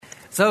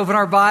So open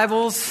our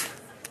Bibles.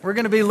 We're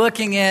going to be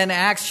looking in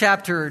Acts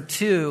chapter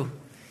 2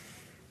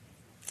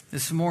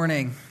 this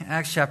morning.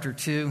 Acts chapter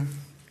 2,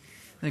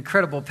 an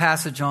incredible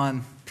passage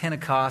on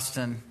Pentecost.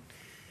 And,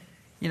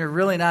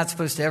 really not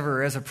supposed to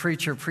ever, as a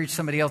preacher, preach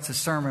somebody else's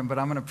sermon, but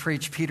I'm going to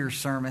preach Peter's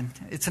sermon.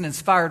 It's an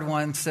inspired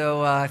one,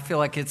 so I feel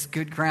like it's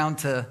good ground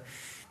to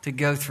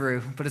go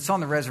through. But it's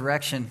on the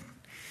resurrection.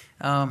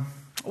 I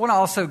want to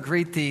also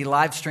greet the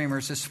live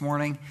streamers this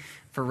morning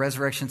for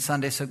Resurrection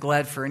Sunday. So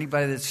glad for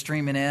anybody that's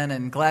streaming in,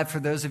 and glad for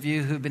those of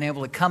you who've been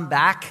able to come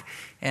back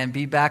and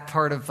be back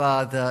part of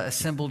the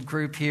assembled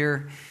group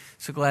here.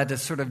 So glad to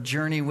sort of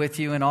journey with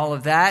you in all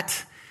of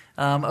that.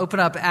 Open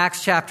up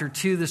Acts chapter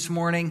 2 this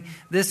morning.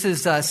 This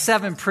is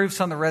 7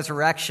 proofs on the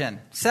resurrection.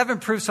 7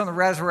 proofs on the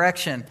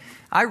resurrection.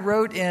 I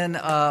wrote in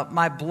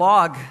my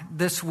blog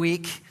this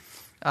week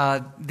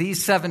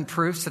these 7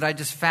 proofs that I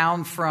just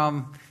found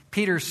from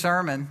Peter's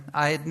sermon.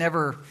 I had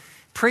never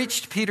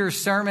preached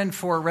Peter's sermon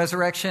for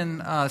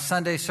Resurrection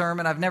Sunday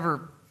sermon. I've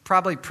never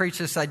probably preached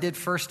this. I did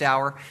first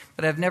hour,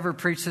 but I've never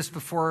preached this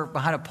before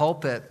behind a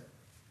pulpit.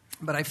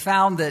 But I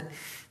found that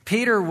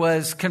Peter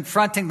was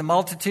confronting the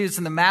multitudes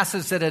and the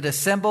masses that had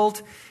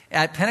assembled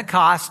at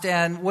Pentecost,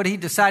 and what he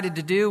decided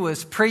to do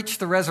was preach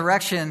the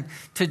resurrection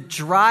to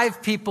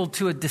drive people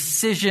to a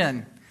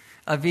decision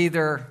of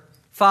either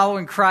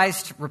following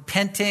Christ,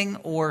 repenting,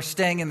 or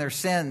staying in their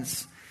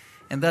sins.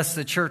 And thus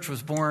the church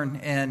was born,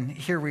 and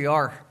here we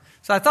are.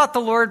 So I thought the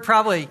Lord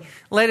probably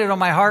laid it on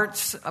my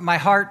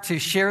heart to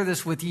share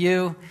this with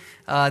you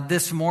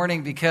this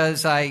morning,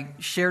 because I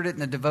shared it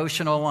in a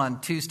devotional on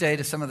Tuesday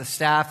to some of the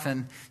staff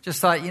and just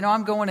thought,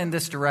 I'm going in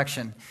this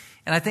direction.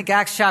 And I think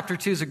Acts chapter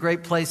 2 is a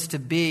great place to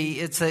be.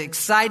 It's an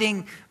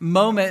exciting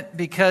moment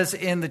because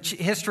in the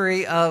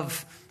history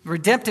of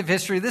redemptive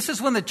history, this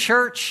is when the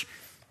church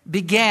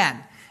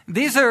began.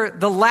 These are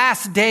the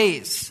last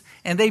days.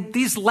 And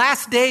these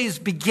last days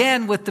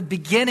began with the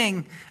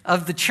beginning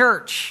of the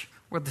church,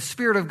 where the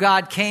Spirit of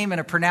God came in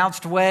a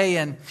pronounced way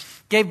and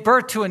gave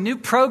birth to a new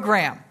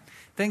program.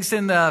 Things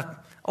in the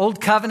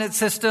Old Covenant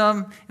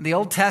system, in the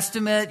Old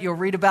Testament, you'll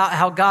read about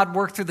how God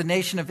worked through the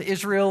nation of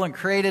Israel and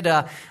created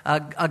a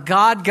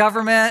God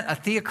government, a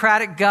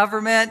theocratic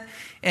government.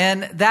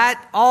 And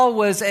that all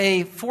was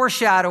a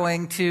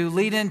foreshadowing to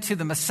lead into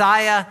the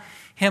Messiah,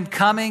 Him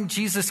coming.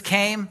 Jesus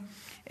came,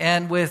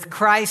 and with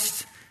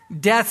Christ's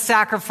death,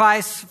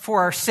 sacrifice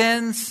for our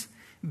sins,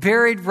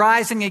 buried,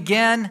 rising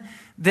again,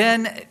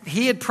 then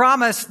He had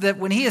promised that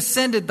when He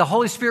ascended, the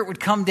Holy Spirit would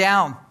come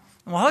down.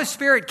 And the Holy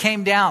Spirit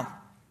came down.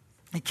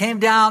 He came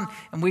down,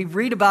 and we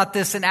read about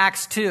this in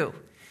Acts 2.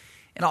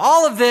 And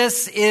all of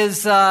this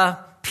is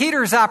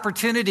Peter's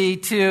opportunity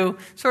to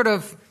sort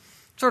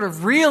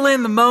of reel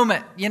in the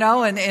moment,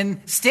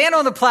 and stand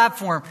on the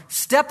platform,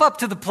 step up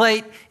to the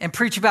plate, and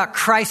preach about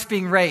Christ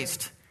being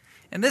raised.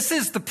 And this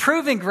is the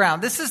proving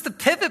ground. This is the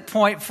pivot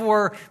point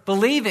for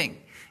believing.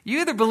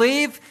 You either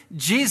believe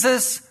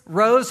Jesus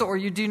rose or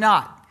you do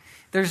not.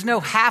 There's no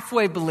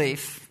halfway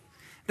belief.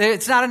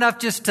 It's not enough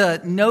just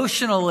to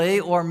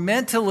notionally or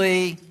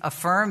mentally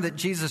affirm that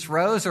Jesus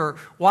rose, or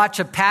watch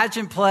a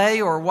pageant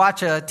play or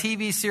watch a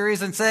TV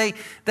series and say,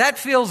 that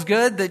feels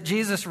good that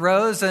Jesus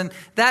rose and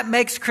that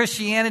makes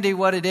Christianity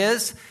what it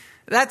is.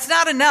 That's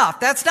not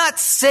enough. That's not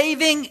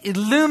saving,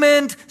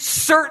 illumined,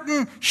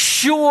 certain,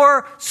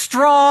 sure,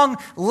 strong,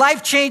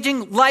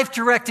 life-changing,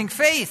 life-directing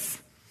faith.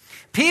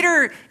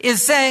 Peter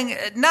is saying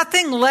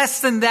nothing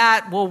less than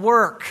that will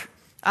work.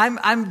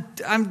 I'm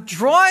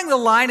drawing the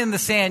line in the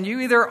sand. You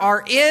either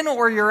are in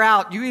or you're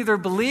out. You either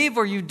believe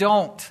or you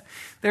don't.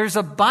 There's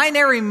a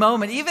binary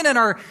moment, even in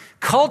our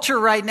culture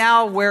right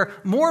now, where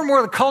more and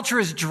more the culture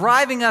is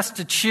driving us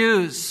to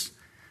choose.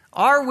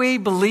 Are we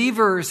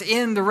believers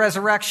in the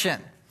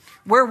resurrection?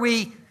 Where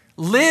we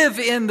live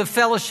in the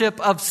fellowship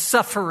of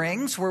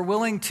sufferings, we're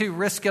willing to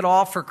risk it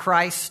all for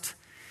Christ,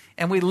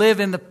 and we live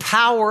in the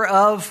power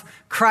of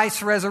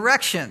Christ's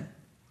resurrection.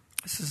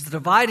 This is the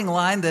dividing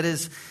line that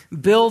is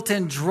built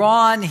and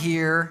drawn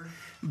here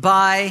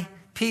by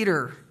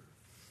Peter.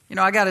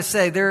 I got to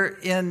say,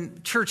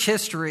 in church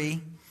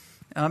history,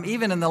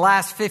 even in the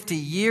last 50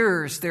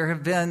 years,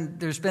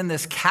 there's been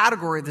this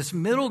category, this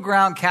middle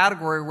ground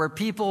category, where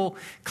people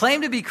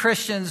claim to be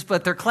Christians,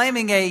 but they're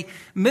claiming a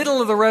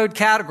middle of the road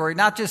category,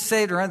 not just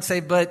saved or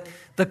unsaved, but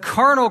the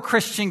carnal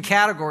Christian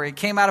category. It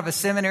came out of a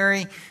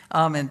seminary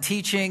and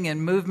teaching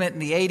and movement in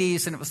the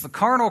 80s, and it was the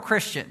carnal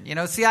Christian.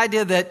 It's the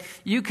idea that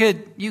you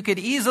could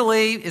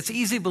easily, it's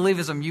easy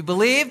believism. You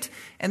believed,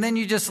 and then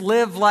you just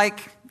live like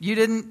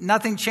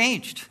nothing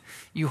changed.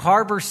 You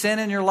harbor sin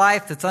in your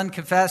life that's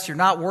unconfessed. You're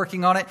not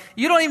working on it.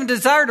 You don't even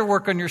desire to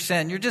work on your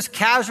sin. You're just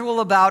casual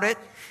about it.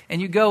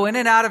 And you go in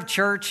and out of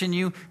church, and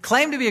you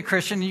claim to be a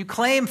Christian. And you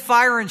claim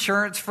fire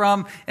insurance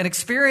from an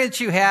experience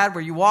you had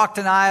where you walked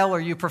an aisle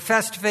or you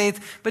professed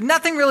faith, but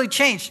nothing really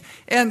changed.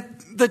 And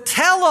the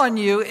tell on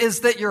you is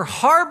that you're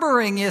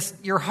harboring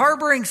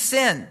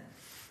sin.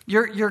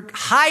 You're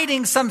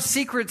hiding some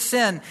secret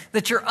sin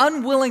that you're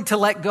unwilling to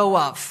let go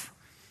of.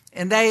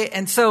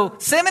 And so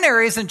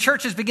seminaries and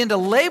churches begin to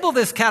label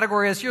this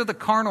category as you're the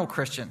carnal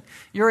Christian.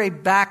 You're a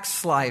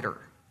backslider.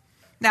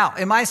 Now,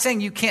 am I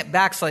saying you can't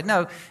backslide?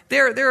 No,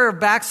 there are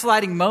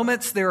backsliding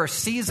moments. There are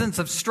seasons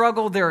of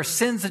struggle. There are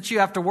sins that you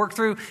have to work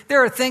through.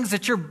 There are things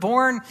that you're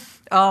born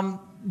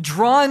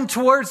drawn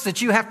towards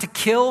that you have to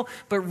kill.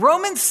 But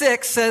Romans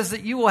 6 says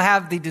that you will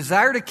have the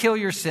desire to kill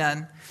your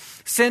sin.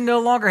 Sin no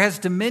longer has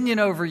dominion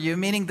over you,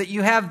 meaning that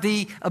you have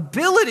the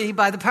ability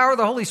by the power of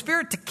the Holy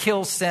Spirit to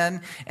kill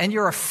sin, and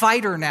you're a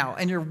fighter now,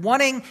 and you're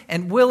wanting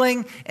and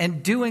willing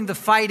and doing the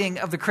fighting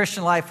of the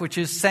Christian life, which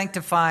is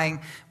sanctifying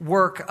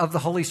work of the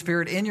Holy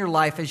Spirit in your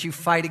life as you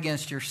fight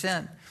against your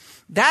sin.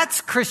 That's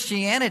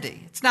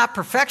Christianity. It's not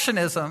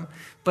perfectionism,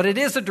 but it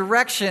is a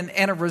direction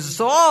and a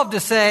resolve to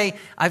say,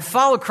 I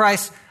follow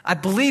Christ, I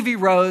believe he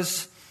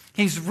rose,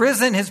 he's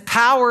risen, his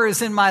power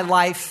is in my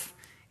life,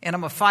 and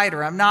I'm a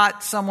fighter. I'm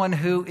not someone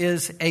who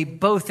is a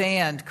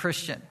both-and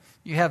Christian.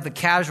 You have the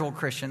casual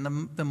Christian,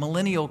 the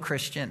millennial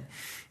Christian,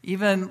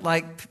 even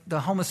like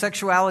the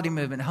homosexuality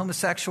movement,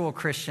 homosexual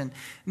Christian.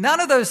 None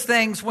of those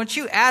things, once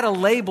you add a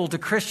label to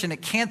Christian,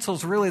 it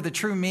cancels really the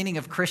true meaning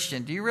of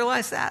Christian. Do you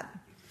realize that?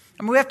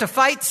 I mean, we have to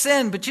fight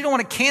sin, but you don't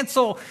want to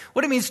cancel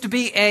what it means to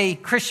be a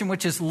Christian,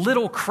 which is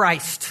little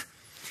Christ.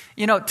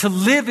 You know, to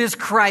live is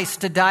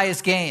Christ, to die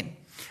is gain.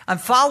 I'm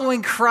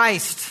following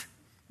Christ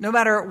no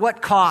matter at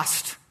what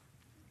cost.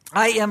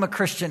 I am a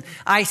Christian.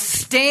 I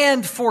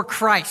stand for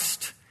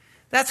Christ.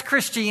 That's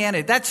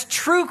Christianity. That's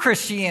true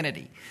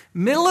Christianity.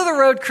 Middle of the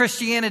road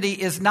Christianity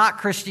is not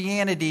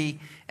Christianity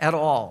at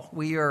all.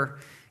 We are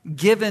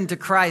given to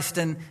Christ.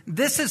 And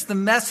this is the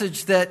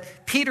message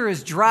that Peter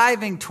is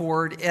driving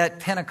toward at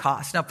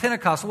Pentecost. Now,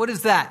 Pentecost, what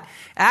is that?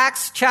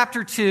 Acts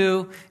chapter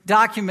 2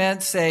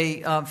 documents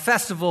a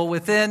festival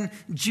within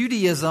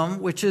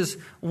Judaism, which is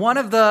one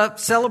of the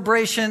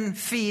celebration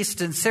feasts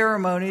and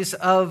ceremonies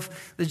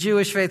of the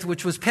Jewish faith,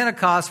 which was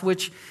Pentecost,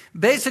 which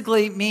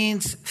basically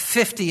means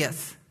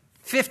 50th.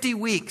 50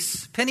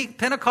 weeks.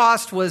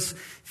 Pentecost was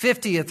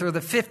 50th, or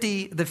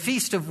the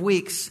Feast of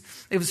Weeks.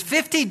 It was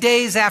 50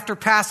 days after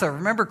Passover.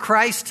 Remember,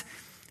 Christ,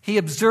 he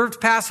observed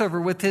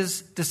Passover with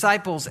his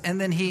disciples, and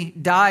then he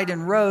died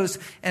and rose.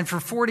 And for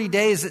 40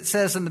 days, it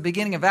says in the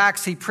beginning of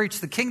Acts, he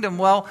preached the kingdom.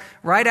 Well,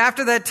 right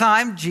after that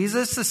time,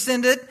 Jesus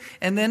ascended,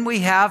 and then we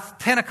have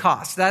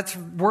Pentecost. That's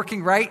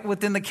working right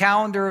within the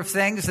calendar of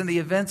things and the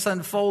events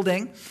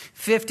unfolding.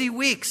 50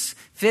 weeks.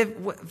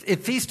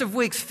 Feast of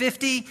Weeks,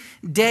 50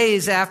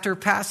 days after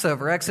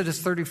Passover.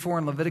 Exodus 34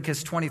 and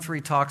Leviticus 23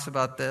 talks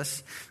about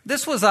this.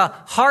 This was a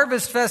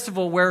harvest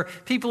festival where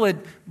people had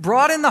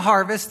brought in the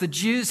harvest, the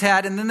Jews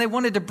had, and then they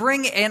wanted to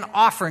bring an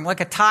offering, like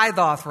a tithe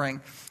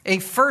offering, a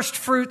first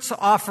fruits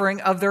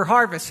offering of their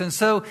harvest. And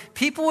so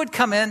people would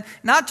come in,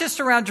 not just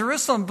around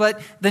Jerusalem,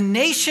 but the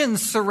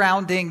nations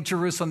surrounding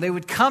Jerusalem. They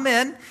would come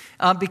in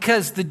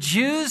because the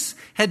Jews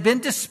had been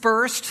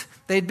dispersed.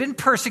 They'd been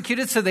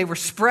persecuted, so they were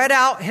spread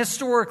out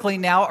historically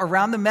now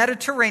around the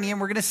Mediterranean.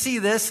 We're going to see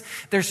this.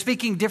 They're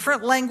speaking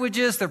different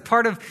languages. They're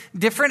part of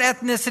different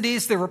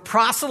ethnicities. There were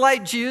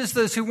proselyte Jews,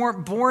 those who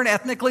weren't born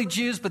ethnically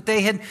Jews, but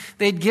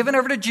they'd given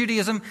over to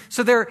Judaism.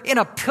 So they're in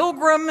a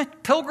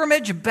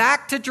pilgrimage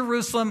back to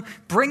Jerusalem,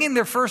 bringing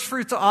their first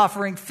fruits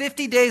offering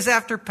 50 days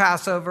after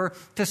Passover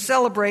to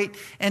celebrate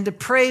and to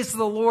praise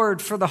the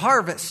Lord for the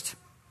harvest.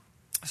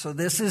 So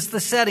this is the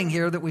setting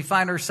here that we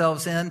find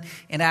ourselves in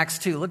Acts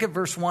 2. Look at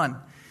verse 1.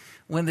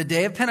 When the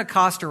day of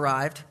Pentecost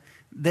arrived,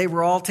 they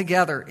were all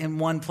together in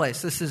one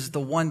place. This is the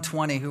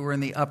 120 who were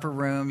in the upper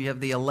room. You have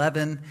the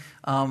 11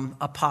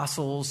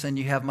 apostles, and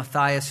you have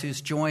Matthias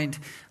who's joined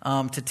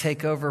to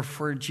take over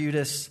for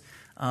Judas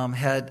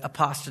had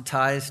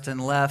apostatized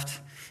and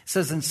left. It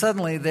says, and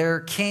suddenly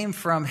there came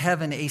from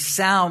heaven a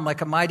sound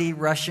like a mighty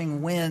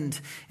rushing wind,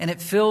 and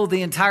it filled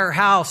the entire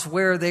house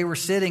where they were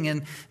sitting,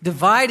 and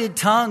divided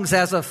tongues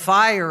as of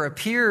fire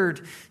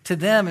appeared to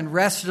them and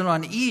rested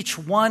on each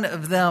one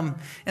of them.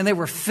 And they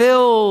were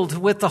filled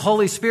with the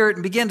Holy Spirit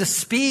and began to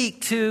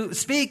speak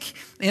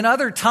in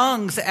other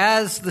tongues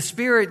as the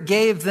Spirit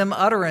gave them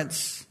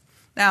utterance.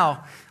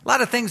 Now, a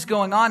lot of things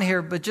going on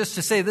here, but just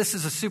to say this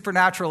is a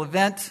supernatural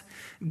event.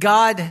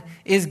 God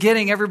is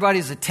getting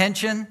everybody's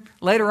attention.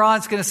 Later on,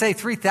 it's going to say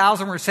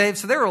 3,000 were saved.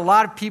 So there were a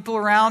lot of people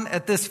around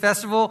at this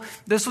festival.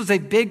 This was a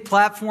big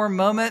platform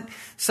moment.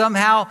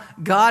 Somehow,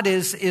 God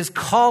is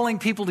calling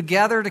people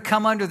together to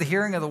come under the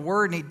hearing of the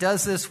word. And he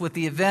does this with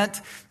the event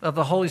of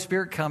the Holy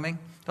Spirit coming.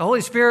 The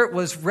Holy Spirit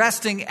was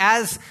resting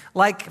as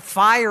like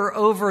fire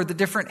over the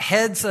different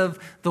heads of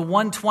the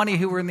 120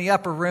 who were in the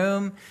upper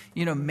room.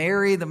 You know,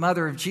 Mary, the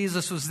mother of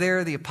Jesus, was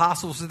there. The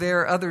apostles were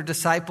there. Other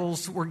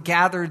disciples were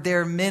gathered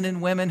there, men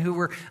and women who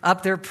were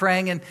up there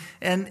praying.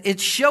 And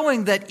it's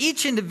showing that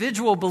each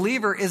individual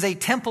believer is a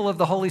temple of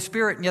the Holy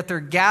Spirit, and yet they're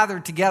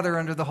gathered together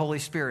under the Holy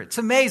Spirit. It's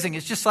amazing.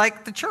 It's just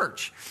like the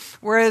church.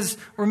 Whereas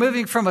we're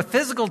moving from a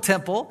physical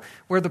temple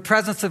where the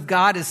presence of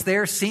God is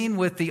there, seen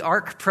with the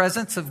ark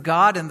presence of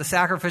God and the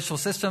sacrifice sacrificial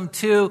system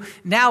to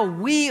now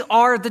we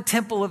are the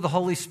temple of the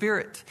Holy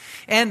Spirit.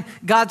 And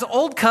God's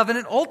Old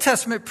Covenant, Old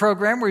Testament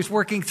program where he's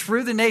working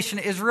through the nation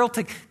of Israel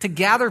to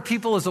gather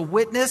people as a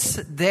witness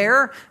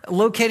there,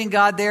 locating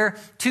God there,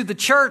 to the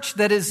church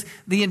that is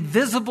the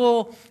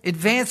invisible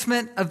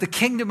advancement of the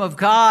kingdom of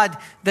God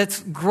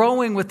that's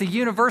growing with the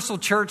universal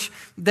church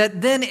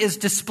that then is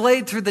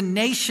displayed through the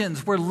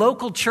nations where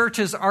local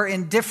churches are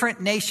in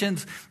different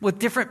nations with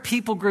different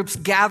people groups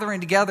gathering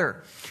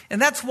together.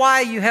 And that's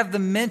why you have the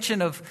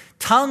mention of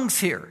tongues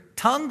here.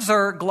 Tongues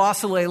are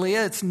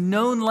glossolalia. It's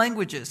known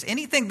languages.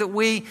 Anything that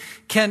we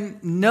can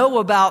know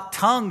about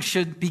tongues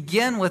should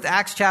begin with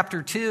Acts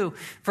chapter 2,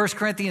 1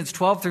 Corinthians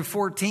 12 through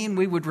 14.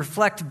 We would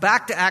reflect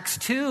back to Acts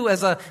 2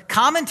 as a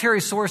commentary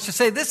source to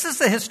say this is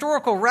the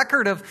historical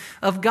record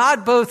of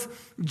God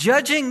both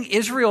judging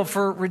Israel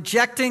for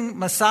rejecting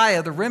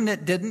Messiah. The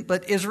remnant didn't,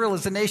 but Israel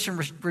as a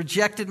nation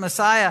rejected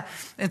Messiah.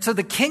 And so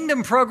the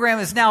kingdom program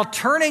is now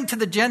turning to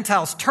the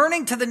Gentiles,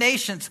 turning to the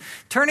nations,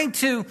 turning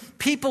to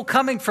people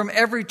coming from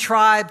every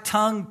tribe,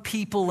 tongue,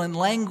 people, and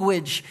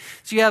language.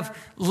 So you have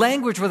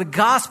language where the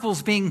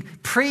gospel's being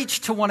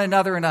preached to one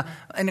another in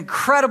an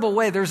incredible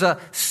way. There's a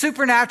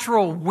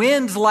supernatural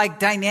wind-like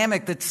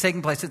dynamic that's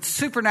taking place. It's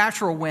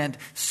supernatural wind,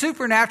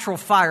 supernatural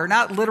fire,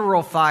 not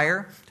literal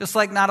fire, just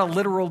like not a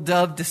literal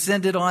dove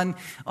descended on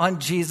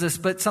Jesus,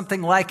 but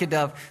something like a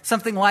dove,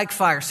 something like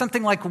fire,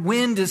 something like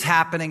wind is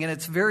happening, and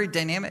it's very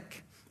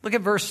dynamic. Look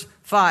at verse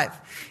 5.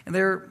 And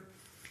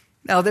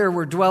there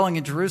were dwelling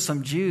in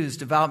Jerusalem Jews,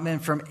 devout men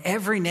from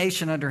every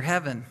nation under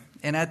heaven.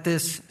 And at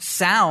this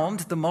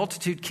sound, the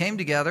multitude came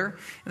together,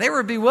 and they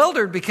were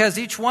bewildered because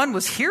each one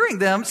was hearing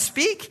them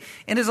speak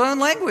in his own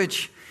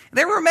language.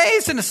 They were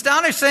amazed and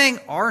astonished,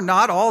 saying, "Are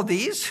not all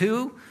these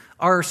who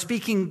are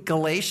speaking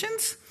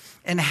Galatians?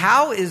 And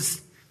how is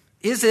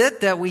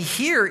it that we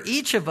hear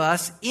each of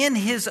us in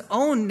his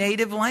own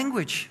native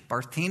language?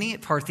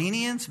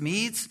 Parthians,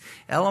 Medes,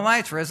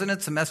 Elamites,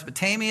 residents of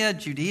Mesopotamia,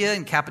 Judea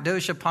and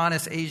Cappadocia,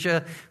 Pontus,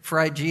 Asia,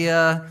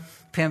 Phrygia,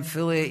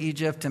 Pamphylia,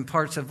 Egypt, and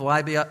parts of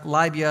Libya,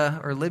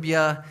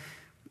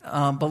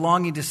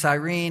 belonging to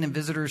Cyrene, and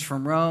visitors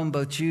from Rome,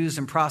 both Jews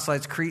and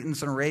proselytes,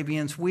 Cretans and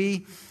Arabians.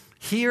 We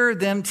hear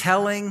them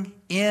telling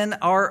in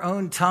our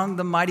own tongue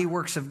the mighty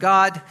works of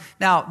God."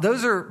 Now,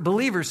 those are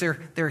believers.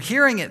 They're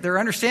hearing it. They're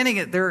understanding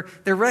it. They're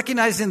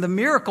recognizing the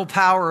miracle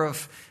power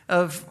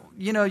of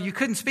you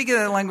couldn't speak in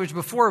that language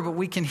before, but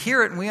we can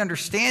hear it and we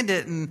understand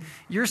it. And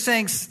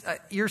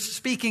you're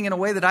speaking in a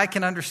way that I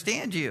can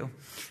understand you.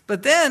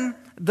 But then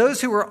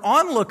those who were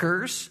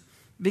onlookers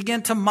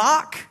began to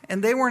mock,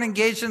 and they weren't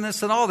engaged in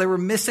this at all. They were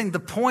missing the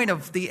point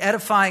of the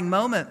edifying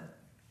moment.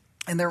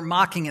 And they're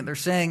mocking it. They're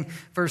saying,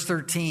 verse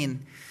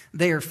 13,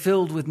 they are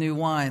filled with new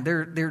wine.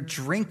 They're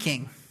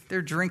drinking.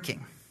 They're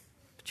drinking.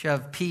 But you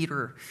have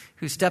Peter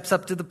who steps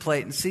up to the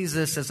plate and sees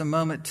this as a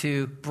moment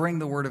to bring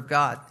the word of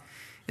God.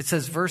 It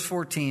says, verse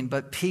 14,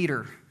 but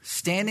Peter,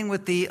 standing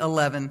with the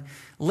 11,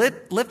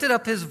 lifted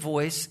up his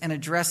voice and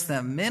addressed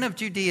them, "Men of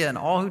Judea and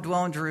all who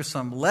dwell in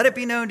Jerusalem, let it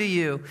be known to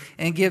you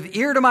and give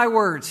ear to my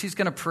words." He's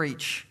going to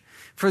preach.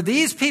 "For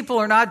these people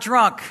are not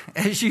drunk,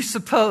 as you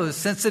suppose,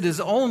 since it is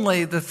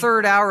only the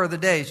third hour of the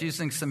day." He's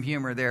using some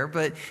humor there,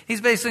 but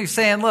he's basically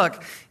saying,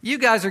 look, you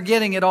guys are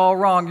getting it all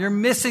wrong. You're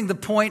missing the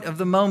point of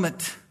the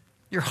moment.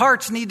 Your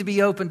hearts need to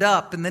be opened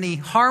up. And then he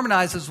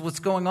harmonizes what's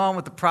going on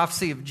with the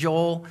prophecy of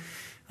Joel.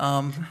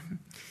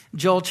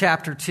 Joel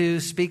chapter 2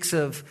 speaks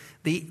of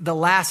the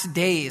last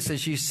days,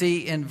 as you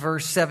see in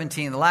verse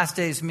 17. The last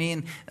days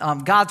mean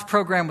God's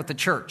program with the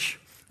church.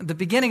 The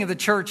beginning of the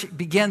church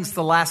begins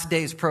the last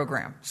days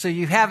program. So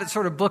you have it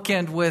sort of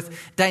bookend with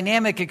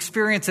dynamic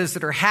experiences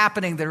that are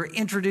happening, that are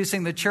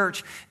introducing the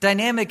church,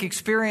 dynamic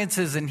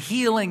experiences in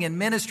healing and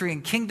ministry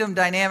and kingdom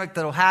dynamic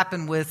that will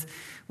happen with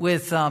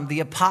the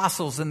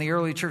apostles in the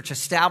early church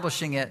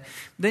establishing it.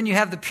 Then you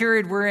have the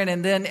period we're in,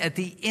 and then at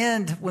the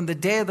end, when the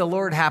day of the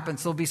Lord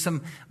happens, there'll be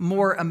some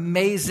more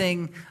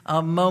amazing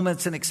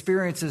moments and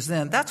experiences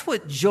then. That's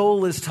what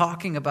Joel is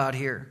talking about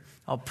here.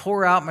 "I'll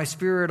pour out my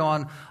spirit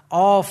on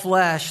all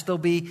flesh." There'll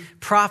be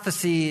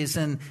prophecies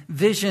and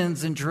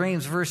visions and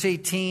dreams. Verse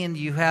 18,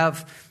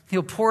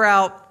 he'll pour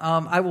out,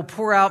 "I will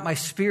pour out my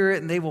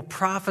spirit and they will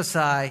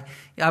prophesy.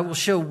 I will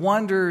show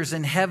wonders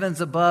in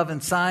heavens above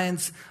and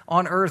signs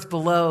on earth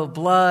below,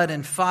 blood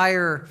and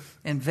fire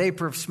and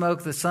vapor of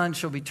smoke. The sun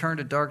shall be turned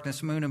to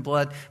darkness, moon and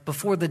blood,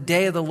 before the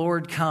day of the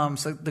Lord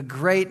comes," the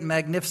great and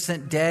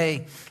magnificent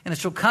day. "And it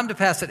shall come to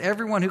pass that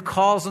everyone who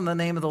calls on the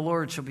name of the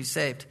Lord shall be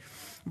saved."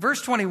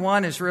 Verse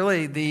 21 is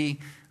really the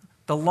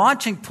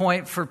launching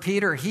point for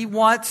Peter. He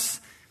wants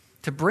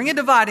to bring a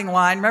dividing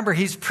line. Remember,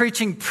 he's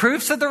preaching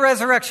proofs of the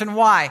resurrection.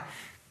 Why?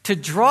 To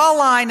draw a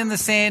line in the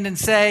sand and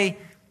say,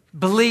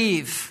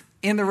 believe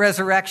in the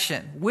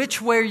resurrection.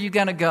 Which way are you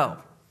going to go?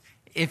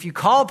 If you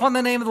call upon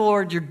the name of the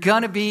Lord, you're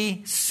going to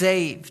be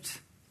saved.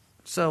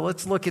 So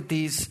let's look at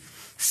these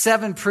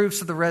 7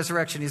 proofs of the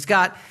resurrection. He's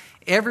got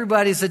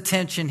everybody's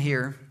attention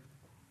here.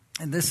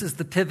 And this is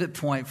the pivot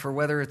point for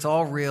whether it's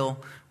all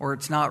real or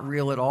it's not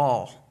real at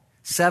all.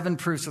 7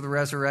 proofs of the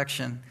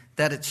resurrection.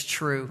 that it's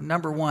true.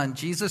 Number one,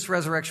 Jesus'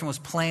 resurrection was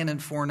planned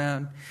and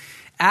foreknown.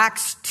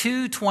 Acts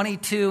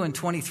 2:22 and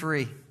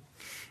 23.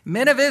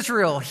 Men of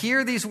Israel,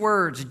 hear these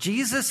words.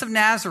 Jesus of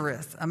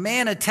Nazareth, a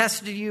man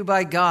attested to you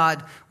by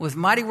God with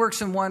mighty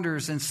works and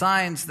wonders and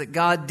signs that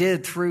God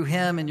did through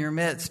him in your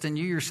midst, and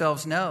you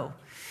yourselves know.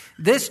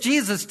 This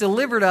Jesus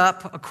delivered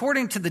up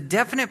according to the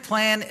definite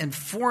plan and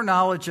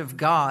foreknowledge of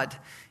God,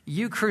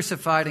 you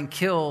crucified and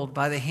killed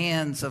by the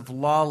hands of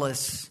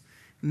lawless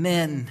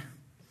men.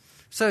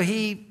 So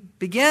he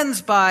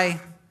begins by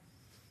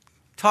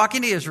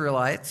talking to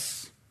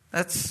Israelites.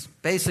 That's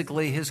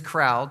basically his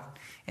crowd.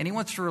 And he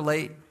wants to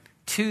relate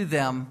to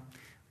them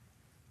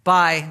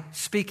by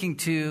speaking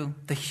to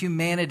the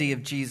humanity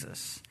of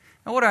Jesus.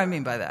 Now, what do I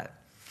mean by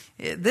that?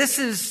 This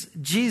is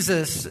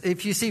Jesus.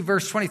 If you see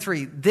verse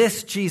 23,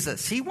 this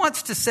Jesus. He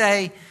wants to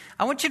say,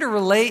 I want you to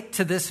relate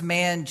to this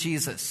man,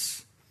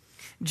 Jesus.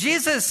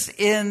 Jesus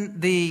in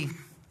the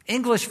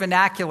English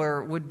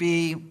vernacular would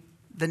be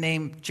the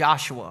name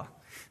Joshua.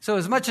 So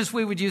as much as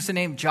we would use the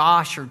name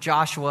Josh or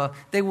Joshua,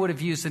 they would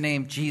have used the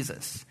name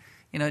Jesus.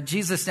 You know,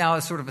 Jesus now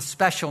is sort of a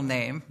special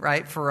name,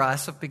 right, for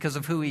us because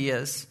of who he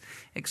is.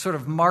 It sort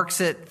of marks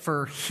it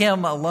for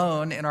him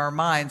alone in our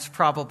minds,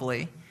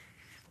 probably,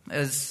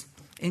 as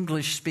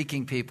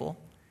English-speaking people.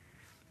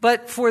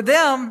 But for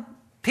them,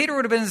 Peter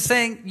would have been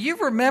saying,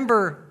 you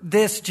remember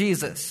this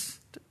Jesus.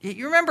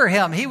 You remember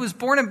him. He was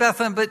born in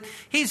Bethlehem, but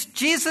he's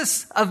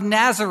Jesus of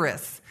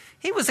Nazareth.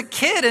 He was a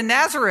kid in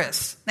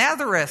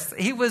Nazareth.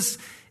 He was,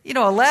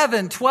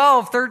 11,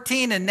 12,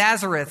 13 in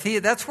Nazareth.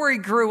 That's where he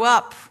grew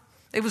up.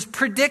 It was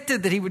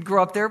predicted that he would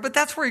grow up there, but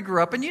that's where he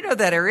grew up, and you know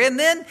that area. And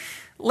then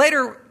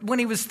later, when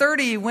he was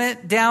 30, he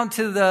went down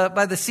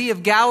by the Sea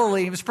of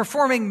Galilee. He was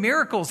performing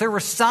miracles. There were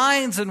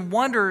signs and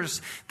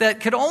wonders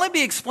that could only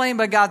be explained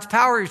by God's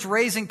power. He was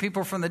raising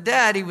people from the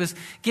dead. He was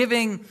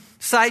giving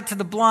sight to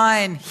the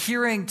blind,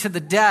 hearing to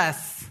the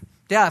deaf.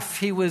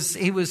 He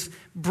was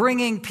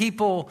bringing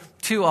people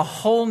to a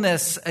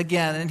wholeness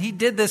again. And he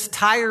did this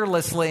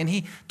tirelessly, and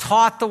he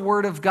taught the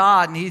word of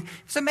God. And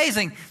it's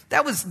amazing.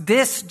 That was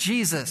this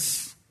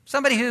Jesus,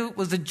 somebody who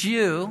was a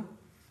Jew,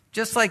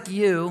 just like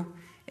you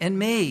and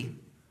me,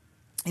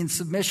 in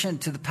submission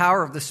to the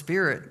power of the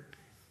Spirit.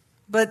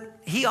 But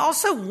he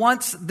also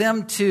wants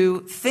them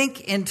to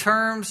think in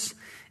terms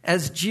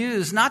as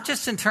Jews, not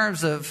just in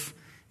terms of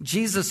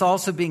Jesus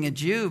also being a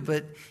Jew,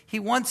 but he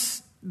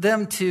wants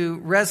them to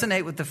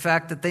resonate with the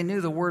fact that they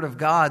knew the word of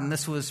God, and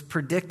this was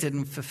predicted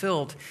and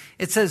fulfilled.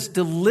 It says,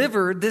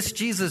 delivered, this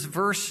Jesus,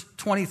 verse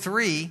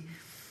 23,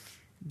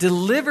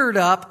 delivered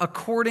up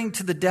according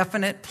to the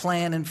definite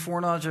plan and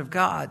foreknowledge of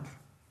God.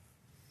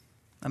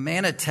 A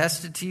man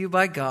attested to you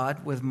by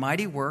God with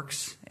mighty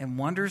works and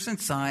wonders and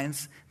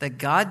signs that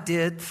God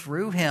did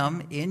through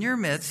him in your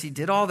midst. He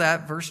did all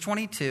that, verse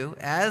 22,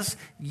 as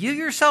you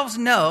yourselves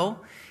know.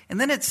 And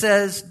then it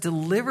says,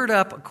 delivered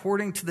up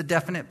according to the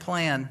definite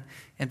plan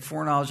and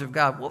foreknowledge of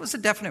God. What was the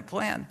definite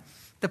plan?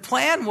 The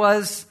plan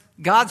was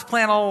God's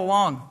plan all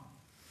along.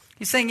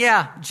 He's saying,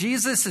 yeah,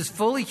 Jesus is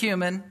fully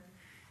human,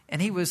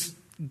 and he was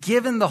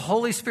given the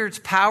Holy Spirit's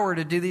power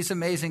to do these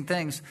amazing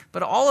things.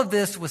 But all of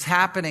this was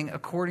happening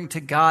according to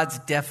God's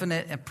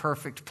definite and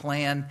perfect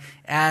plan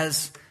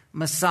as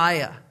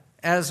Messiah.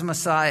 It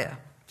was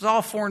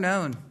all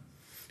foreknown.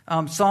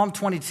 Psalm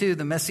 22,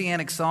 the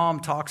Messianic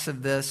Psalm, talks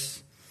of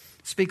this.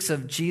 Speaks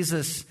of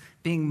Jesus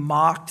being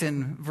mocked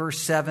in verse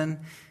 7.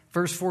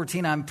 Verse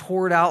 14, I'm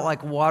poured out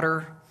like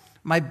water.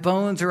 My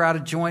bones are out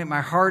of joint. My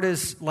heart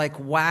is like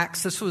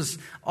wax. This was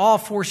all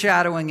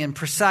foreshadowing and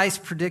precise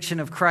prediction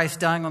of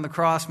Christ dying on the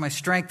cross. My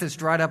strength is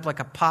dried up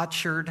like a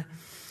potsherd.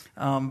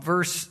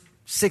 Verse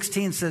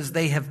 16 says,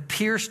 they have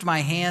pierced my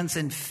hands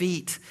and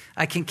feet.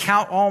 I can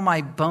count all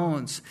my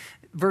bones.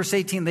 Verse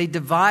 18, they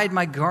divide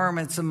my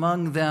garments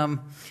among them,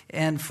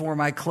 and for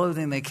my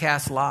clothing they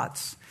cast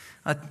lots.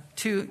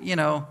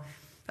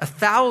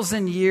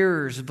 1,000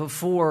 years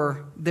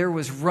before there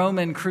was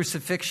Roman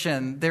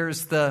crucifixion,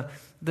 there's the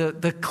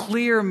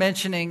clear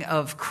mentioning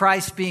of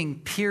Christ being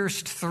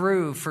pierced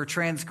through for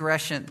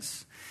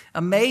transgressions.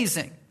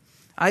 Amazing.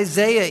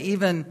 Isaiah,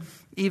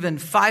 even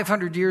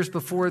 500 years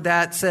before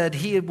that, said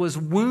he was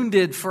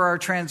wounded for our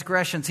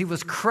transgressions. He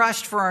was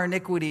crushed for our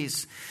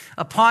iniquities.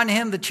 Upon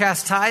him the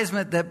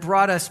chastisement that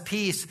brought us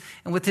peace,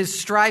 and with his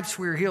stripes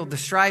we were healed. The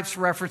stripes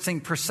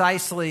referencing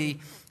precisely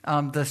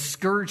the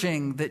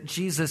scourging that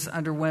Jesus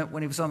underwent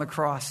when he was on the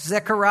cross.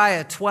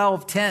 Zechariah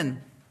 12:10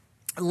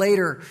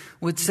 later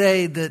would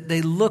say that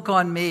they look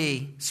on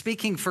me,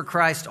 speaking for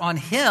Christ, on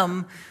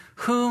him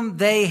whom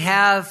they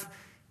have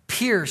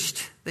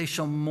pierced. They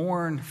shall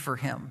mourn for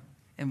him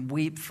and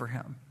weep for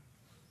him.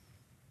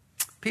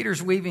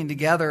 Peter's weaving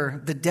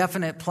together the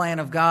definite plan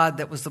of God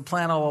that was the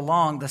plan all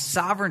along, the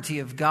sovereignty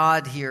of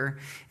God here,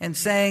 and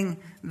saying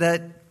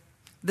that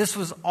this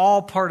was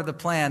all part of the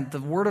plan. The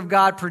Word of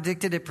God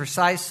predicted it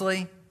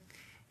precisely.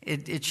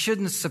 It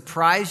shouldn't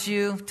surprise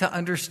you to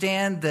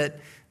understand that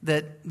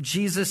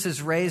Jesus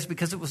is raised,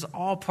 because it was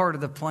all part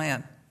of the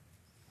plan.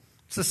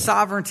 It's the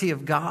sovereignty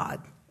of God.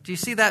 Do you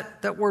see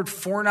that word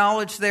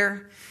foreknowledge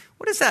there?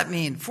 What does that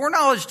mean?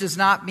 Foreknowledge does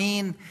not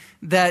mean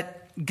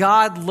that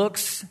God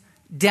looks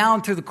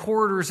down through the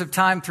corridors of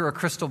time through a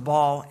crystal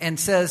ball and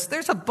says,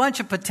 there's a bunch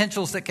of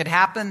potentials that could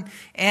happen,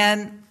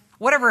 and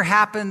whatever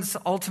happens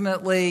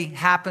ultimately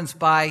happens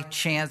by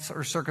chance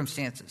or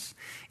circumstances.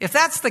 If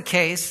that's the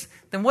case,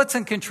 then what's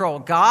in control,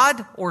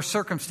 God or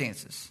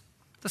circumstances?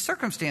 The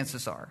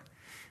circumstances are.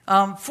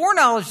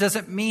 Foreknowledge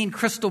doesn't mean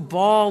crystal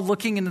ball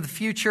looking into the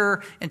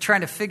future and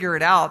trying to figure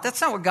it out.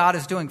 That's not what God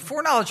is doing.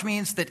 Foreknowledge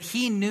means that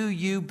he knew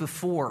you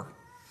before.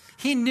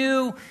 He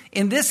knew,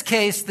 in this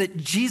case, that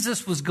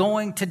Jesus was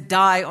going to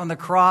die on the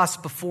cross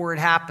before it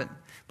happened,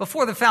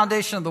 before the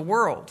foundation of the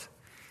world.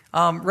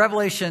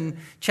 Revelation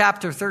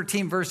chapter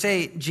 13, verse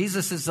 8,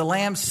 Jesus is the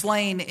lamb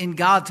slain in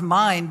God's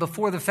mind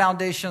before the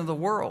foundation of the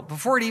world.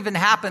 Before it even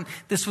happened,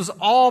 this was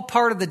all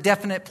part of the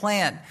definite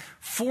plan.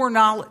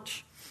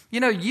 Foreknowledge. You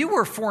know, you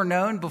were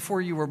foreknown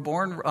before you were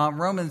born.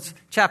 Romans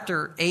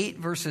chapter 8,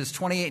 verses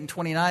 28 and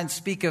 29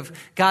 speak of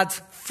God's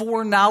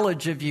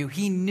foreknowledge of you.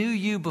 He knew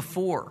you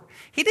before.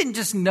 He didn't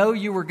just know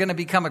you were going to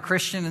become a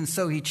Christian and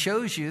so he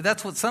chose you.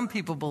 That's what some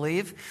people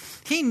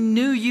believe. He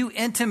knew you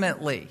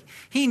intimately.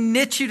 He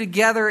knit you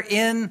together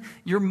in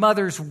your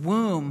mother's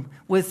womb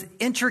with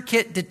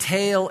intricate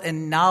detail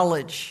and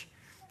knowledge.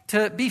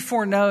 To be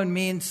foreknown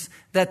means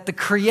that the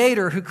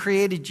Creator who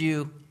created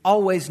you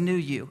always knew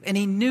you, and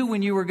he knew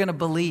when you were going to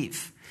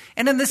believe.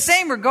 And in the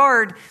same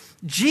regard,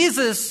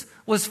 Jesus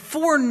was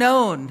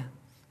foreknown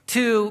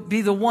to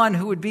be the one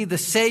who would be the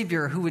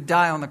Savior who would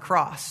die on the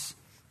cross.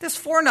 This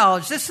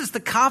foreknowledge, this is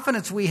the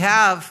confidence we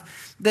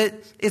have that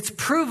it's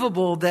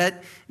provable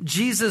that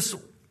Jesus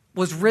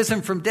was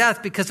risen from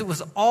death because it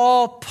was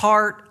all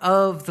part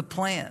of the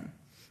plan.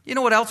 You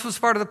know what else was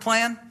part of the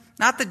plan?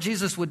 Not that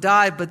Jesus would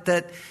die, but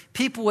that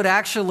people would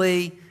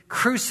actually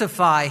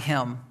crucify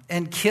him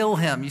and kill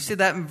him. You see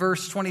that in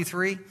verse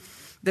 23?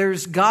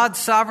 There's God's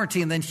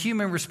sovereignty and then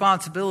human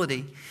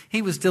responsibility.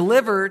 He was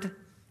delivered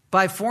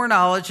by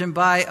foreknowledge and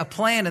by a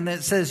plan. And then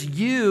it says,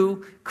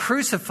 you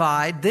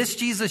crucified, this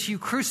Jesus you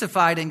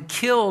crucified and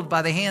killed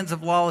by the hands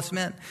of lawless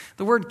men.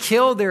 The word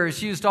killed there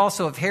is used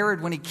also of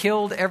Herod when he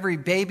killed every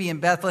baby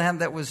in Bethlehem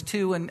that was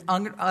 2 and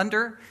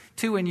younger.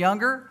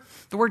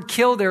 The word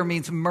kill there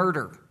means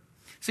murder.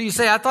 So you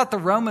say, I thought the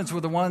Romans were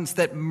the ones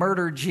that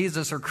murdered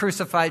Jesus or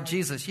crucified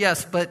Jesus.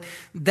 Yes, but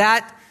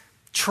that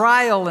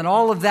trial and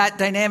all of that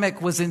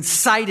dynamic was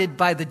incited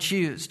by the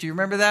Jews. Do you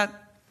remember that?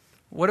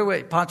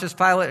 Pontius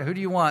Pilate, who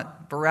do you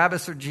want?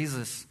 Barabbas or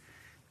Jesus?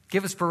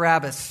 Give us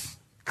Barabbas.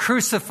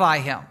 Crucify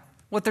him.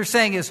 What they're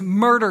saying is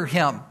murder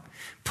him.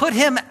 Put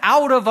him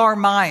out of our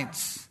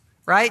minds.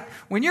 Right?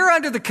 When you're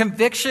under the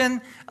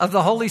conviction of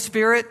the Holy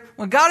Spirit,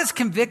 when God is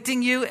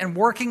convicting you and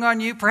working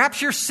on you,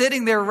 perhaps you're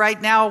sitting there right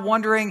now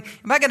wondering,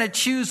 am I going to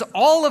choose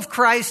all of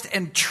Christ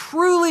and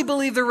truly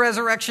believe the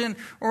resurrection,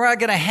 or am I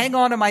going to hang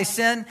on to my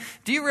sin?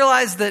 Do you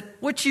realize that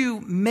what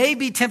you may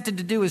be tempted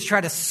to do is try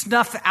to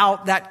snuff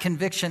out that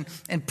conviction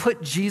and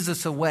put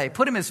Jesus away?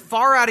 Put him as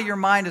far out of your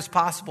mind as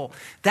possible.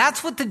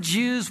 That's what the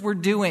Jews were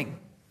doing.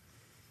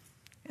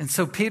 And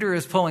so Peter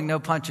is pulling no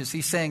punches.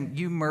 He's saying,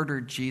 you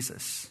murdered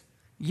Jesus.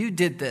 You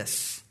did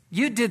this.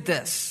 You did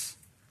this.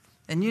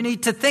 And you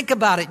need to think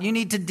about it. You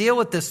need to deal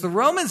with this. The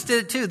Romans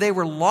did it too. They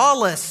were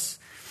lawless.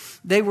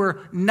 They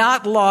were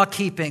not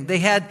law-keeping. They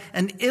had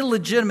an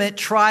illegitimate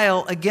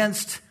trial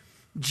against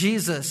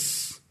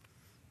Jesus.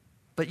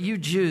 But you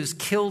Jews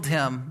killed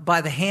him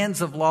by the hands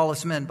of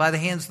lawless men, by the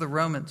hands of the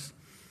Romans.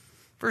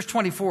 Verse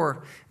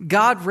 24,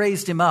 God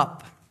raised him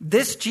up.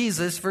 This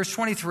Jesus, verse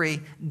 23,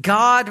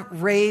 God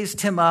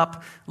raised him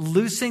up,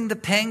 loosing the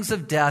pangs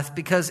of death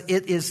because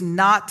it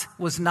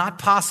was not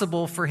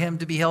possible for him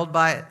to be held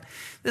by it.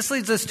 This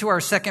leads us to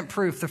our second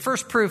proof. The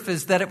first proof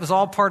is that it was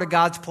all part of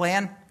God's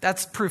plan.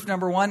 That's proof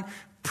number one.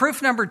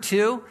 Proof number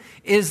two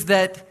is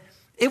that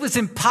it was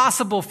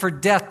impossible for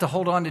death to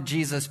hold on to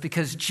Jesus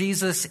because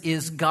Jesus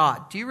is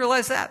God. Do you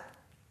realize that?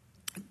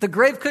 The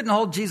grave couldn't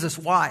hold Jesus.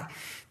 Why?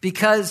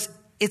 Because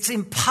it's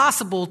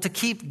impossible to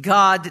keep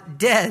God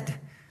dead.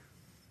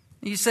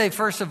 You say,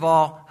 first of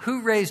all,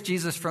 who raised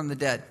Jesus from the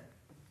dead?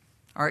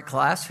 All right,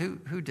 class, who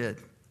did?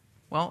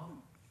 Well,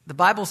 the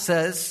Bible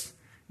says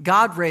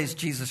God raised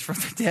Jesus from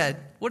the dead.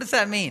 What does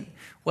that mean?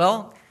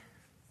 Well,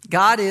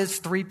 God is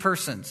three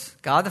persons.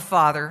 God the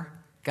Father,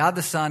 God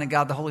the Son, and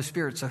God the Holy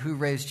Spirit. So who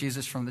raised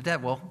Jesus from the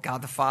dead? Well,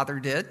 God the Father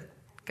did.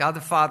 God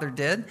the Father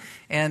did.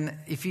 And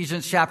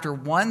Ephesians chapter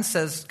 1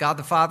 says God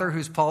the Father,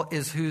 who's Paul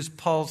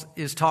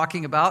is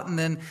talking about. And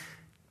then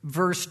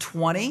verse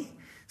 20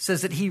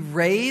 says that he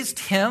raised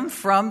him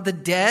from the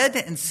dead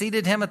and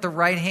seated him at the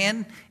right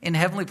hand in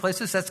heavenly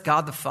places. That's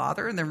God the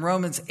Father. And then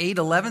Romans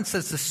 8:11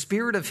 says the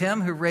Spirit of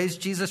him who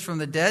raised Jesus from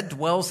the dead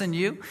dwells in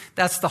you.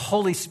 That's the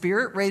Holy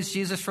Spirit raised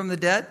Jesus from the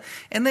dead.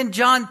 And then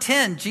John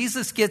 10,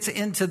 Jesus gets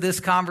into this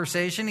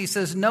conversation. He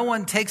says, no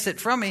one takes it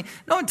from me.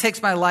 No one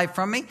takes my life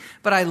from me,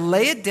 but I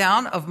lay it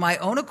down of my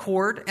own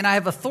accord, and I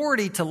have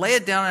authority to lay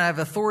it down, and I have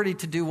authority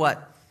to do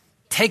what?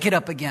 Take it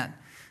up again.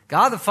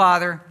 God the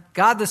Father,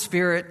 God the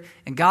Spirit,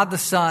 and God the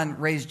Son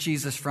raised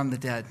Jesus from the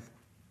dead.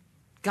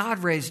 God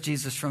raised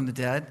Jesus from the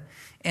dead.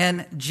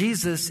 and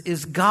Jesus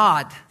is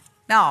God.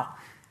 Now,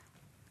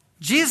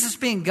 Jesus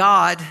being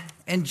God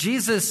and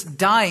Jesus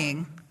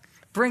dying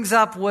brings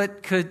up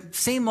what could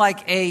seem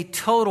like a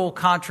total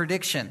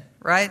contradiction,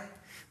 right?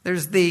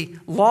 There's the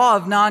law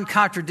of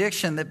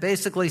non-contradiction that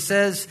basically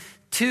says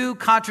two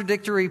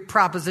contradictory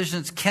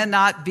propositions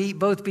cannot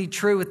both be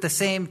true at the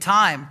same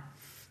time.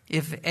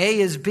 If A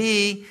is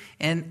B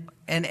and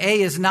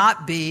A is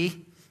not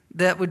B,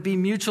 that would be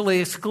mutually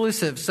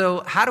exclusive.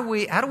 So how do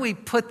we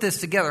put this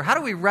together? How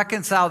do we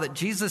reconcile that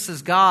Jesus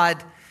is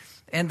God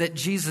and that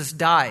Jesus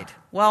died?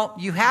 Well,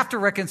 you have to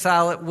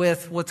reconcile it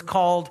with what's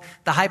called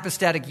the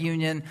hypostatic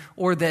union,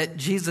 or that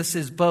Jesus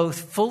is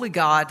both fully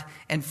God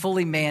and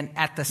fully man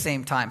at the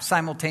same time,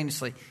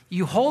 simultaneously.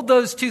 You hold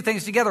those two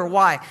things together.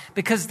 Why?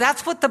 Because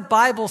that's what the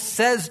Bible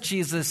says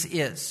Jesus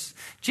is.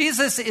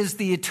 Jesus is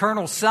the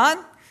eternal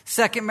Son,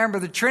 second member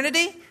of the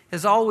Trinity,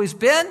 has always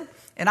been,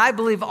 and I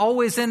believe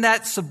always in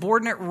that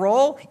subordinate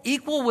role,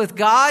 equal with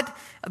God,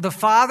 the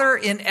Father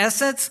in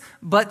essence,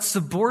 but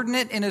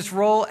subordinate in his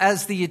role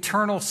as the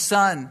eternal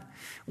Son.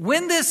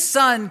 When this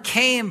Son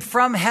came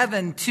from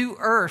heaven to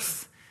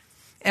earth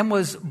and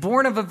was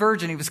born of a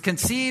virgin, he was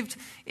conceived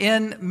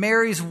in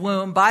Mary's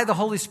womb by the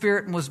Holy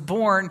Spirit and was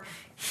born,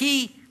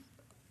 he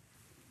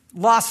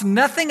lost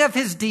nothing of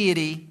his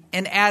deity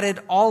and added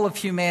all of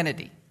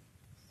humanity.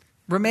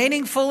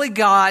 Remaining fully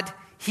God,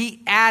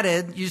 he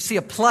added, you see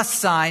a plus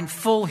sign,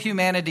 full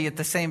humanity at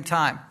the same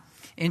time.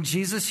 In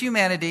Jesus'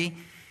 humanity,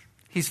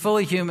 he's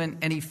fully human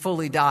and he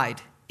fully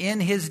died. In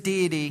his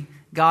deity,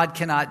 God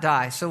cannot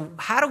die. So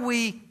how do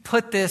we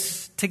put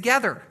this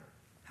together?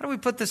 How do we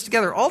put this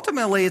together?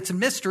 Ultimately, it's a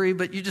mystery,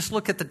 but you just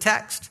look at the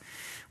text.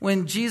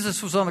 When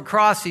Jesus was on the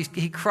cross,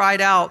 he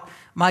cried out,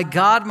 my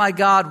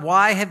God,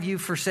 why have you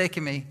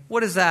forsaken me?"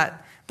 What is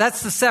that?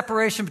 That's the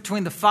separation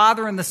between the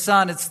Father and the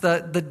Son. It's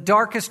the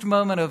darkest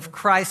moment of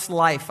Christ's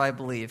life, I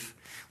believe,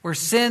 where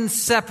sin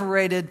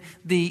separated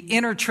the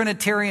inner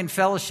Trinitarian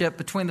fellowship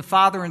between the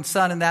Father and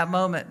Son in that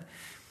moment.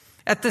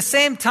 At the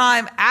same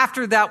time,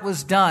 after that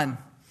was done,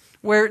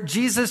 where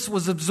Jesus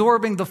was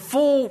absorbing the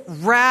full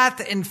wrath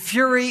and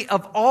fury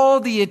of all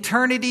the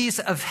eternities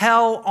of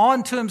hell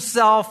onto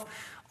himself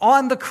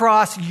on the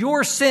cross,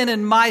 your sin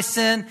and my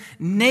sin,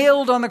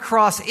 nailed on the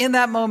cross. In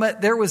that moment,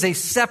 there was a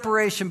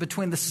separation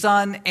between the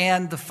Son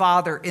and the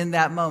Father in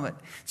that moment.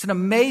 It's an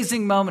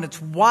amazing moment.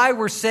 It's why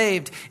we're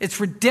saved.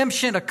 It's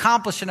redemption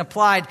accomplished and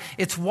applied.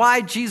 It's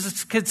why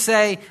Jesus could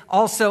say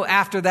also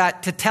after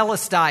that,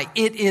 tetelestai,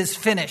 it is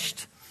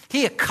finished.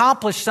 He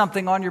accomplished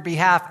something on your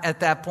behalf at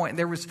that point.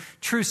 There was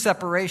true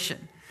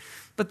separation.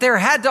 But there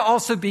had to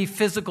also be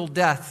physical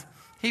death.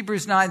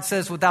 Hebrews 9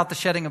 says, without the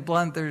shedding of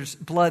blood,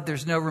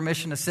 there's no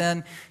remission of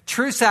sin.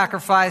 True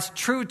sacrifice,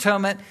 true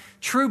atonement,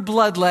 true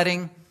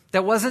bloodletting.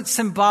 That wasn't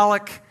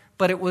symbolic,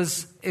 but it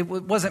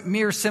wasn't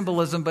mere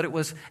symbolism, but it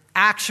was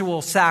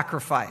actual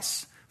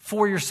sacrifice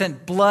for your sin.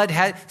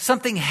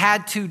 Something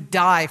had to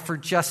die for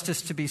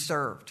justice to be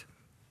served.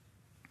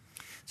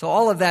 So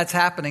all of that's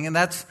happening, and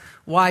that's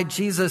why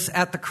Jesus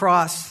at the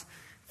cross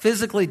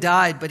physically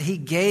died, but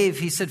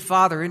he said,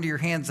 Father, into your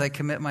hands I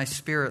commit my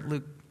spirit.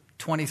 Luke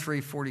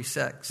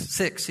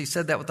 23:46. He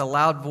said that with a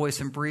loud voice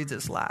and breathed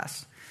his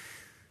last.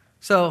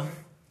 So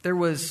there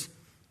was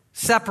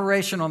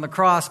separation on the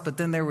cross, but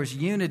then there was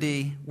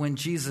unity when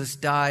Jesus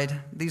died.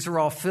 These are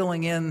all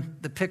filling in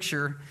the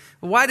picture.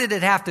 Why did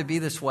it have to be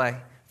this way?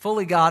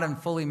 Fully God and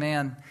fully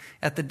man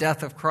at the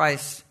death of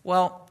Christ.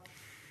 Well,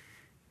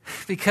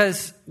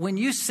 because when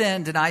you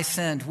sinned and I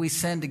sinned, we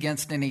sinned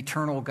against an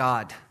eternal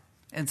God.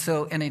 And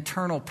so an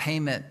eternal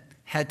payment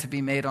had to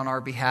be made on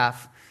our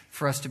behalf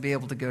for us to be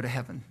able to go to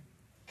heaven.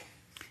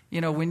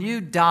 You know, when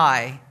you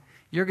die,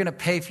 you're going to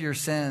pay for your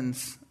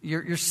sins.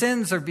 Your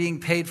sins are being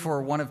paid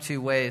for one of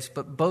two ways,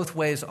 but both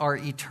ways are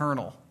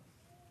eternal.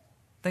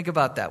 Think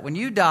about that. When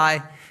you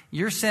die,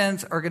 your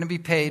sins are going to be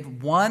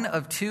paid one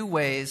of two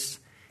ways,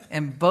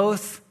 and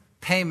both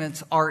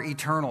payments are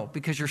eternal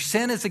because your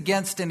sin is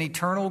against an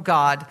eternal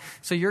God.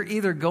 So you're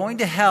either going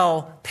to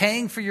hell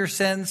paying for your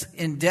sins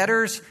in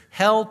debtor's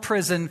hell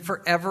prison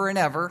forever and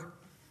ever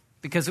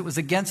because it was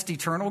against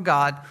eternal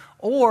God,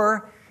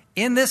 or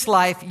in this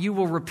life you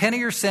will repent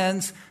of your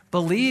sins,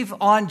 believe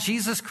on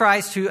Jesus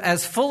Christ, who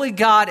as fully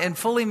God and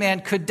fully man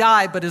could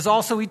die, but is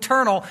also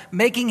eternal,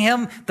 making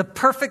him the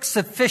perfect,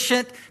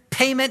 sufficient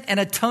payment and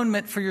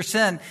atonement for your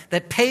sin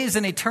that pays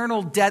an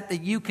eternal debt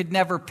that you could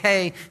never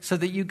pay so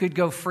that you could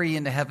go free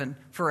into heaven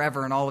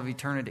forever and all of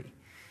eternity.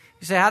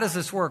 You say, how does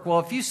this work? Well,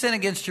 if you sin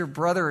against your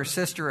brother or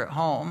sister at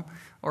home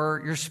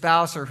or your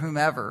spouse or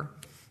whomever,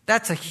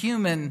 that's a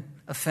human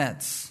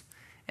offense.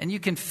 And you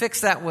can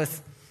fix that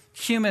with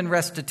human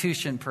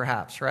restitution,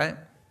 perhaps, right?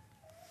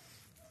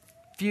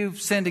 If you've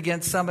sinned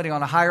against somebody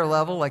on a higher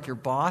level, like your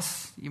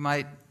boss, you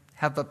might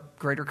have a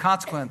greater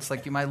consequence,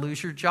 like you might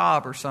lose your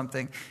job or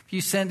something. If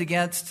you sinned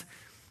against,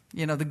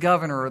 the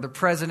governor or the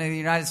president of the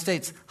United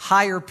States,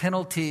 higher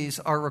penalties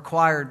are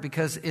required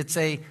because it's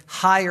a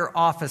higher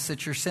office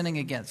that you're sinning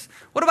against.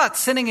 What about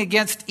sinning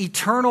against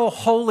eternal,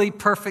 holy,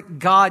 perfect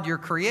God, your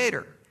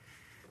creator?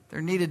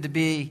 There needed to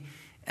be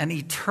an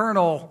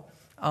eternal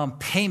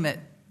payment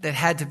that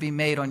had to be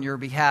made on your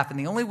behalf. And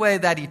the only way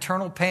that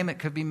eternal payment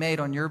could be made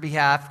on your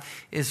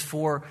behalf is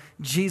for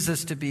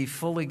Jesus to be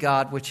fully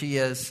God, which he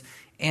is,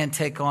 and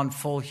take on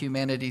full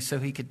humanity so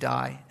he could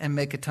die and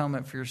make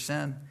atonement for your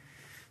sin.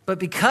 But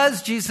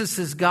because Jesus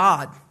is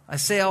God, I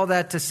say all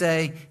that to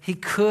say he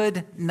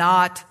could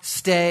not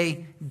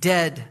stay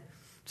dead.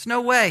 There's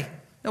no way.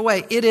 No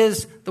way. It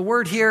is, the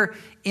word here,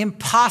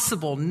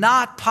 impossible,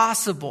 not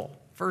possible,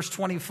 verse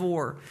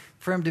 24,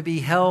 for him to be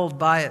held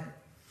by it.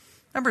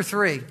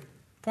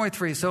 Point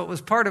 3, so it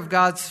was part of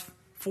God's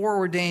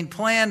foreordained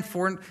plan,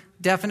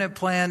 definite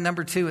plan.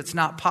 Number 2, it's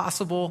not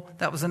possible.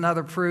 That was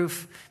another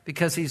proof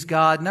because he's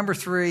God. Number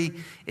 3,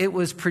 it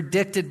was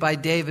predicted by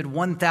David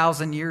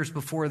 1,000 years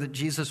before that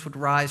Jesus would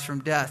rise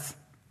from death.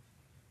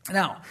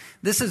 Now,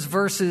 this is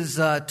verses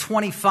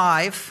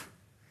 25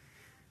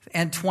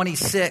 and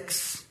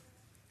 26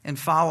 and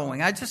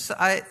following.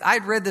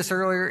 I'd read this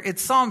earlier.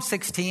 It's Psalm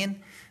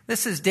 16.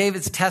 This is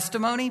David's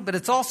testimony, but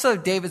it's also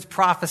David's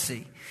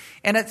prophecy.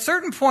 And at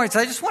certain points,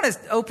 I just want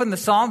to open the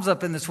Psalms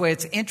up in this way.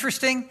 It's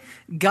interesting.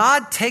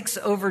 God takes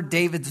over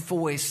David's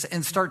voice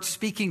and starts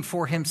speaking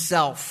for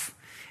himself.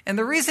 And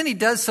the reason he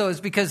does so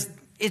is because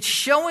it's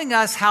showing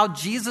us how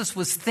Jesus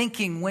was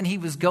thinking when he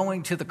was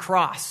going to the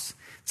cross.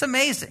 It's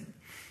amazing.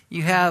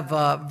 You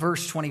have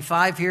verse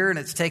 25 here, and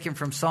it's taken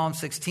from Psalm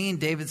 16.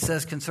 David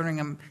says concerning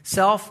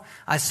himself,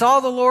 I saw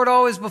the Lord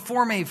always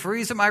before me, for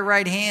he is at my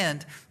right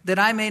hand, that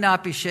I may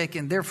not be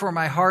shaken. Therefore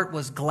my heart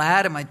was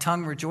glad and my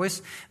tongue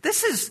rejoiced.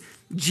 This is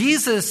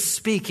Jesus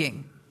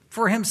speaking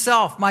for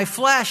himself. My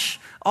flesh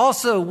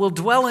also will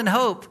dwell in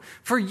hope,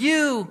 for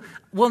you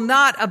will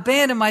not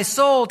abandon my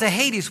soul to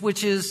Hades,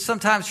 which is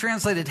sometimes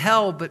translated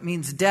hell, but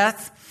means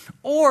death.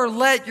 Or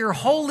let your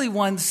Holy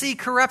One see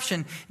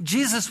corruption.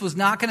 Jesus was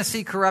not going to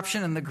see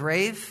corruption in the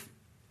grave.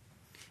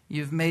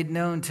 You've made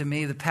known to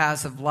me the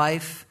paths of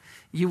life.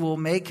 You will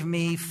make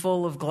me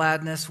full of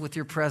gladness with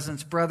your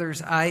presence.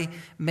 Brothers, I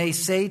may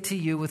say to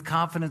you with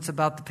confidence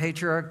about the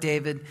patriarch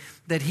David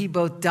that he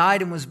both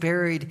died and was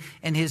buried,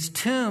 and his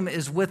tomb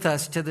is with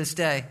us to this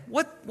day.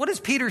 What is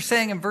Peter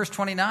saying in verse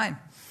 29?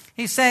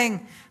 He's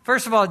saying,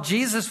 first of all,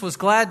 Jesus was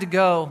glad to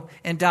go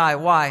and die.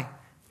 Why?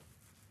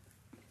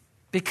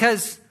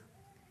 Because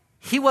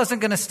he wasn't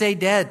going to stay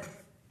dead.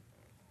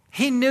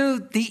 He knew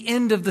the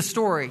end of the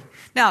story.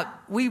 Now,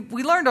 we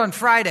learned on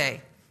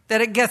Friday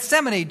that at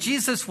Gethsemane,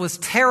 Jesus was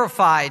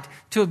terrified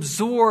to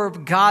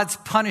absorb God's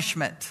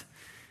punishment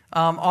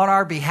on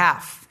our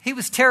behalf. He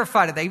was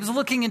terrified of that. He was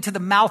looking into the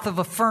mouth of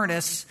a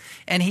furnace,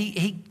 and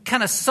he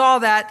kind of saw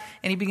that,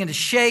 and he began to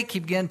shake. He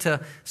began to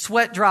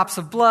sweat drops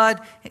of blood.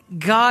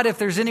 God, if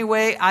there's any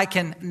way I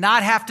can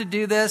not have to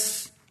do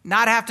this,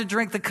 not have to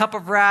drink the cup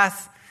of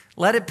wrath,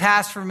 let it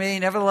pass from me.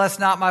 Nevertheless,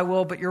 not my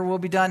will, but your will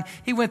be done.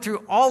 He went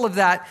through all of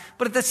that.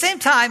 But at the same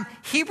time,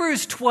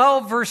 Hebrews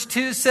 12 verse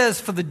 2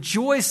 says, for the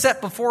joy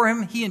set before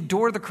him, he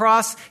endured the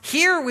cross.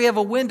 Here we have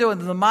a window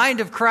into the mind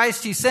of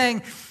Christ. He's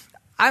saying,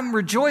 I'm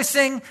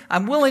rejoicing.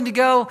 I'm willing to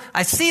go.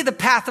 I see the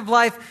path of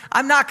life.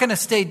 I'm not going to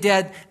stay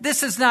dead.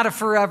 This is not a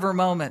forever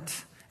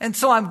moment. And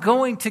so I'm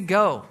going to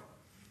go.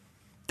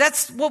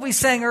 That's what we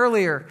sang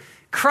earlier.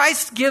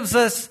 Christ gives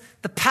us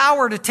the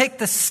power to take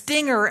the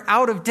stinger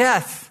out of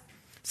death.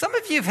 Some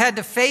of you have had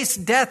to face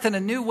death in a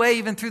new way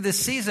even through this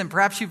season.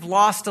 Perhaps you've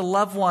lost a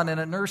loved one in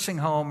a nursing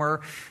home,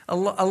 or a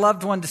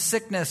loved one to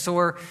sickness,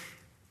 or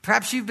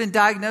perhaps you've been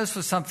diagnosed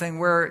with something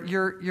where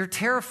you're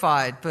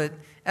terrified. But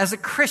as a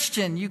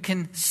Christian, you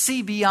can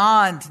see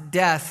beyond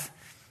death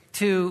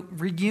to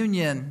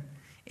reunion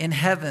in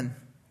heaven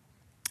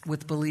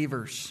with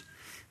believers.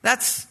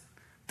 That's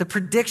the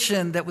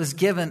prediction that was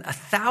given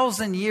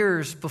 1,000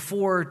 years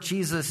before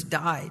Jesus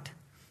died.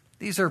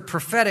 These are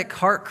prophetic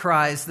heart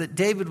cries that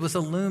David was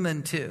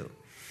illumined to.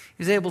 He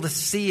was able to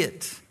see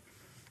it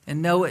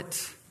and know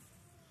it.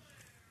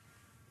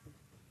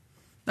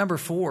 Number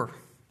four.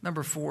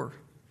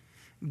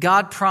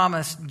 God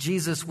promised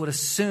Jesus would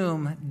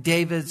assume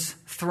David's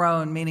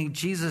throne, meaning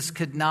Jesus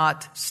could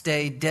not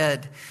stay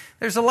dead.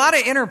 There's a lot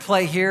of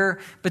interplay here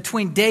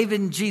between David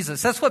and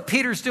Jesus. That's what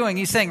Peter's doing.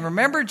 He's saying,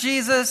 remember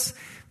Jesus?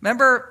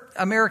 Remember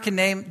American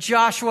name,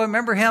 Joshua,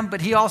 remember him,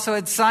 but he also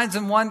had signs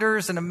and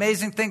wonders and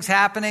amazing things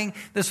happening.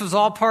 This was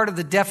all part of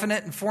the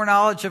definite and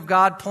foreknowledge of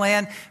God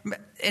plan.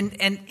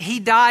 And he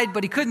died,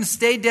 but he couldn't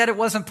stay dead. It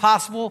wasn't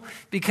possible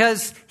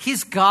because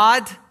he's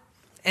God.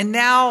 And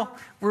now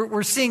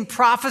we're seeing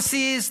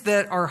prophecies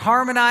that are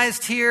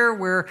harmonized here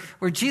where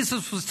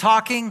Jesus was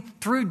talking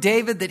through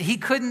David that he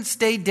couldn't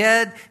stay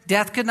dead.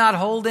 Death could not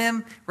hold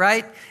him,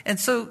 right? And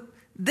so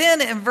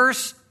then in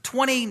verse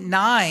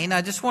 29,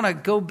 I just want to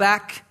go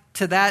back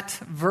to that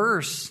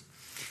verse.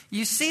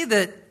 You see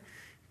that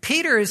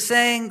Peter is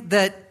saying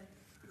that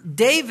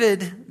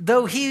David,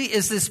 though he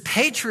is this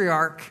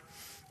patriarch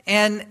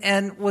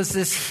and was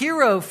this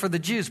hero for the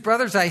Jews,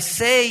 brothers,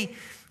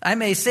 I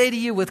may say to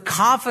you with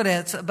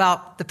confidence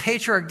about the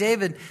patriarch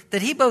David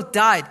that he both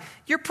died.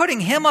 You're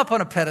putting him up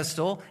on a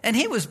pedestal, and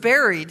he was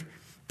buried.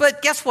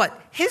 But guess what?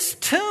 His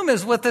tomb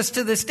is with us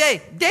to this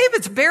day.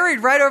 David's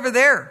buried right over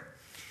there.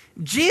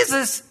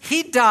 Jesus,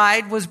 he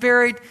died, was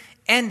buried,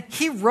 and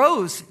he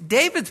rose.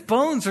 David's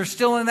bones are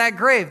still in that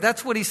grave.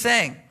 That's what he's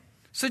saying.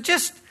 So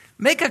just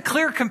make a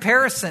clear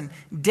comparison.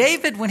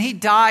 David, when he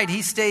died,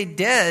 he stayed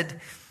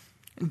dead.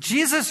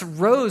 Jesus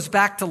rose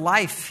back to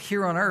life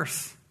here on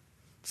earth.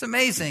 It's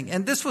amazing.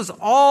 And this was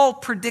all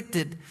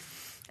predicted.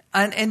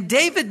 And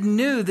David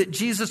knew that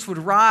Jesus would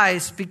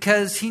rise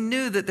because he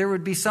knew that there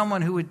would be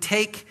someone who would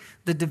take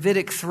the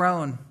Davidic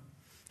throne.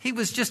 He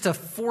was just a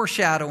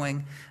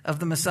foreshadowing of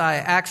the Messiah.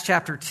 Acts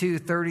chapter 2,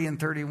 30 and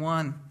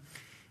 31.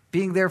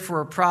 Being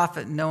therefore a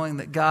prophet, knowing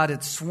that God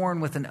had sworn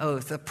with an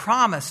oath, a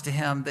promise to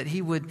him that he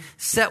would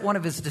set one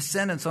of his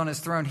descendants on his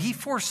throne. He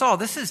foresaw,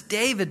 this is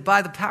David,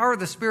 by the power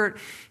of the Spirit,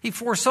 he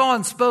foresaw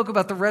and spoke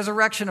about the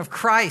resurrection of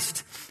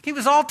Christ. He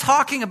was all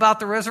talking about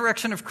the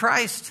resurrection of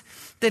Christ,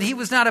 that he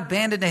was not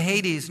abandoned to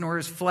Hades, nor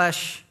did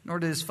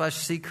his flesh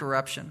see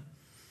corruption.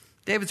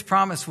 David's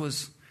promise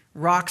was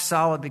rock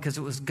solid because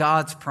it was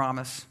God's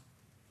promise.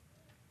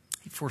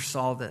 He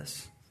foresaw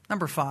this.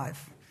 Number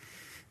 5.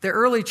 The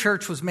early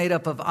church was made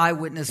up of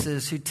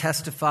eyewitnesses who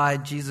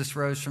testified Jesus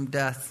rose from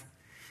death.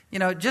 You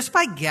know, just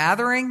by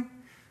gathering,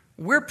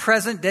 we're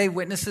present day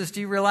witnesses.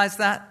 Do you realize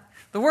that?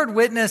 The word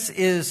witness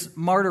is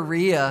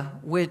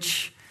martyria,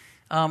 which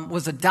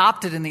was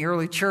adopted in the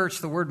early church,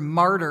 the word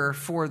martyr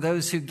for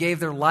those who gave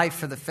their life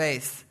for the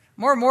faith.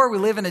 More and more, we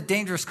live in a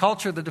dangerous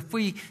culture that if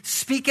we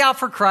speak out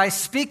for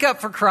Christ, speak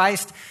up for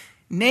Christ,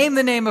 name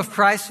the name of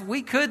Christ,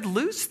 we could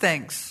lose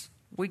things.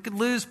 We could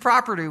lose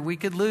property. We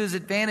could lose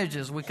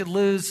advantages. We could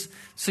lose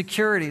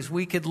securities.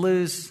 We could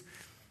lose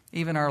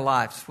even our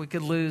lives. We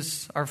could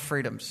lose our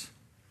freedoms.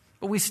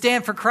 But we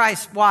stand for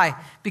Christ. Why?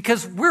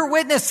 Because we're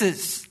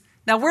witnesses.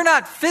 Now, we're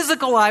not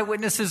physical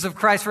eyewitnesses of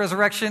Christ's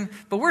resurrection,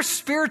 but we're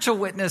spiritual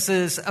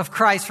witnesses of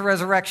Christ's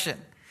resurrection.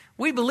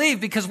 We believe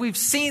because we've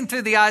seen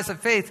through the eyes of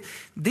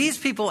faith. These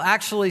people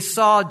actually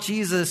saw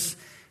Jesus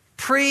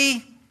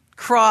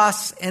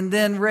pre-cross and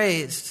then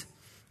raised.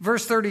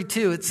 Verse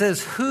 32, it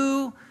says,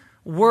 who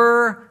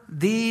were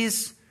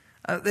these?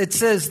 It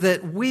says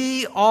that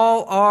we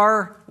all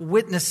are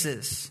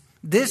witnesses.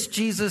 This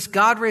Jesus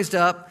God raised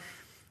up,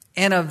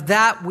 and of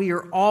that we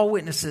are all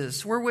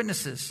witnesses. We're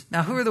witnesses.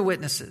 Now, who are the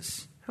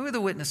witnesses? Who are the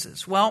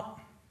witnesses?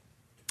 Well,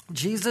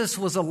 Jesus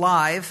was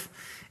alive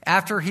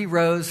after he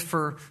rose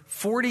for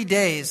 40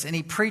 days, and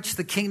he preached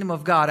the kingdom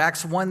of God.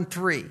 Acts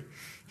 1:3.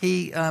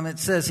 It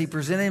says he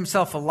presented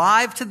himself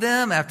alive to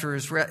them after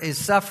his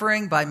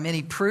suffering by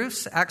many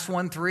proofs, Acts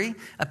 1:3,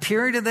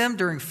 appearing to them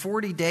during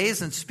 40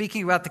 days and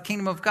speaking about the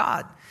kingdom of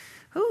God.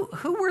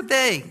 Who were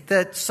they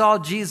that saw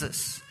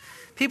Jesus?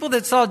 People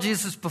that saw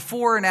Jesus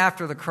before and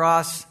after the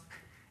cross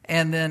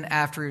and then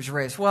after he was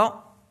raised.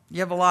 Well,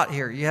 you have a lot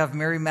here. You have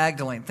Mary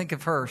Magdalene. Think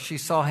of her. She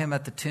saw him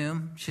at the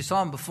tomb. She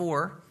saw him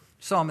before.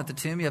 Saw him at the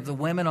tomb. You have the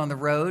women on the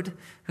road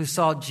who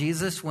saw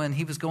Jesus when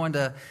he was going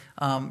to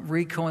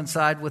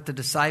recoincide with the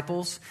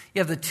disciples.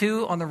 You have the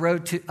two on the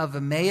road of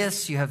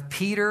Emmaus. You have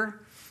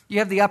Peter. You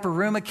have the upper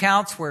room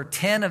accounts where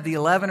 10 of the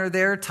 11 are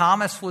there.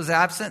 Thomas was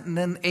absent, and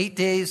then 8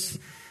 days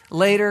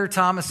later,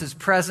 Thomas is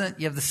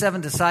present. You have the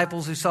 7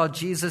 disciples who saw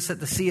Jesus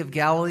at the Sea of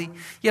Galilee.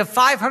 You have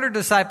 500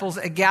 disciples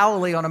at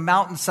Galilee on a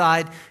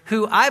mountainside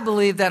who I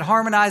believe that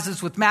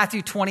harmonizes with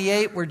Matthew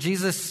 28, where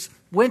Jesus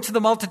went to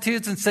the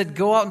multitudes and said,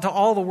 go out into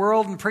all the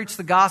world and preach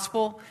the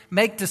gospel,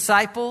 make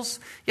disciples.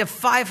 You have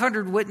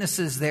 500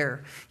 witnesses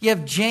there. You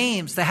have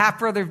James, the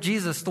half-brother of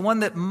Jesus, the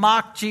one that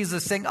mocked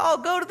Jesus, saying, oh,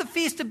 go to the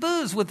Feast of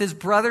Booths with his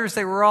brothers.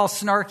 They were all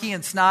snarky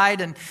and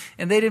snide, and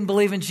they didn't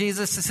believe in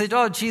Jesus. They said,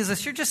 oh,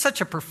 Jesus, you're just such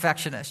a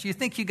perfectionist. You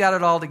think you got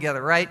it all together,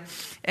 right?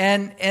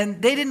 And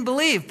they didn't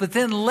believe. But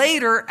then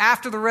later,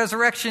 after the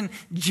resurrection,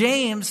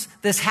 James,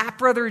 this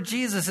half-brother of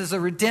Jesus, is a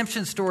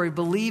redemption story,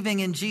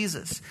 believing in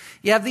Jesus.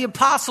 You have the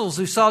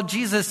apostles who saw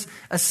Jesus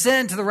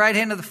ascend to the right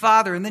hand of the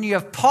Father. And then you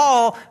have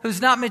Paul,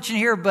 who's not mentioned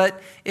here, but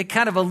it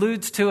kind of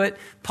alludes to it.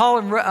 Paul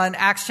in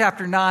Acts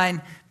chapter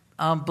 9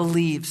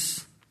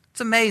 believes. It's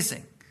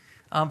amazing.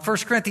 1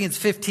 Corinthians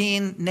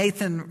 15,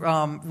 Nathan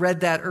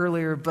read that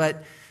earlier,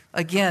 but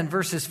again,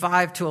 verses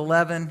 5 to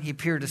 11, he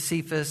appeared to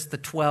Cephas, the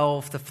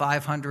 12, the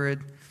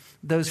 500,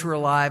 those who are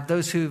alive,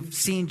 those who've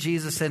seen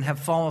Jesus and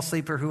have fallen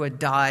asleep or who had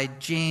died,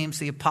 James,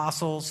 the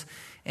apostles,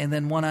 and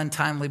then one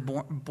untimely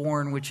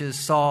born, which is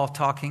Saul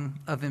talking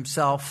of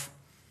himself.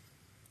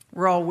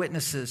 We're all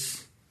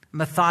witnesses.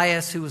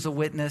 Matthias, who was a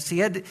witness.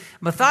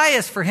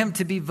 Matthias, for him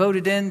to be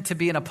voted in to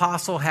be an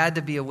apostle, had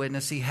to be a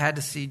witness. He had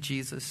to see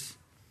Jesus.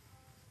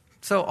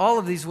 So all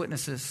of these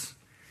witnesses.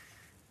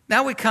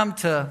 Now we come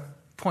to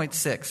point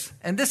 6.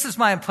 And this is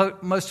my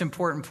most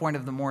important point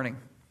of the morning.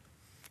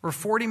 We're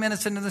 40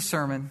 minutes into the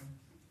sermon.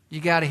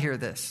 You got to hear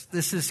this.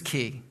 This is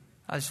key.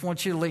 I just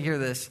want you to hear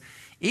this.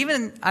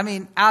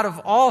 Out of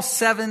all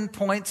 7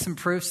 points and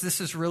proofs, this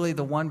is really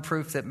the one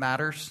proof that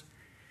matters.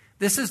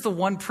 This is the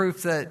one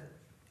proof that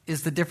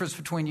is the difference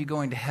between you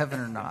going to heaven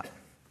or not.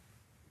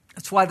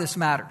 That's why this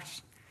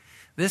matters.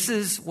 This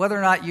is whether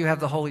or not you have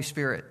the Holy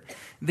Spirit.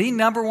 The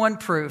number one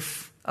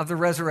proof of the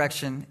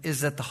resurrection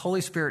is that the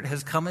Holy Spirit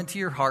has come into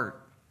your heart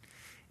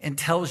and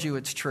tells you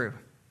it's true.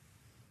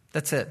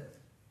 That's it.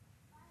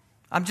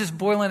 I'm just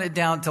boiling it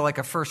down to like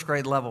a first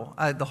grade level.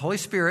 The Holy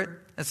Spirit,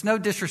 that's no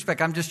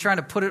disrespect. I'm just trying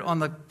to put it on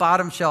the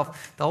bottom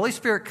shelf. The Holy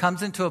Spirit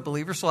comes into a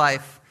believer's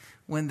life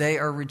when they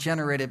are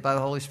regenerated by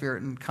the Holy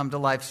Spirit and come to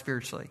life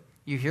spiritually.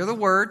 You hear the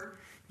word,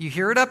 you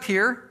hear it up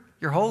here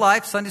your whole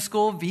life, Sunday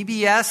school,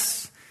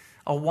 VBS,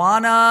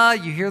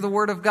 Awana, you hear the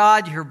word of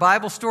God, you hear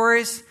Bible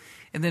stories.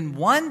 And then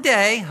one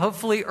day,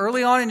 hopefully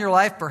early on in your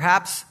life,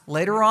 perhaps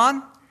later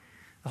on,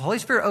 the Holy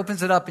Spirit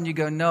opens it up and you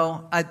go,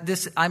 no,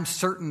 I'm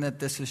certain that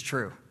this is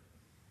true.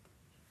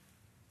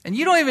 And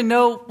you don't even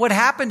know what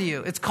happened to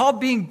you. It's called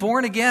being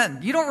born again.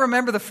 You don't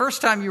remember the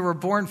first time you were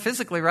born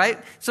physically, right?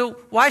 So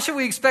why should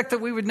we expect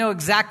that we would know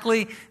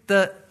exactly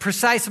the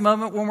precise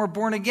moment when we're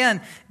born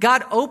again?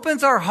 God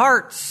opens our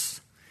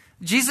hearts.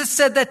 Jesus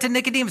said that to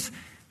Nicodemus,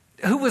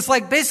 who was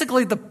like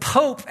basically the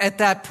Pope at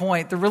that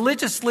point, the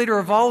religious leader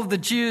of all of the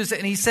Jews.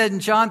 And he said in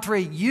John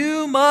 3,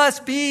 you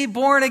must be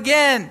born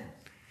again.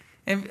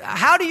 And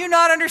how do you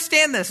not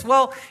understand this?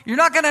 Well, you're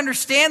not going to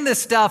understand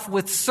this stuff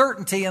with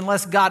certainty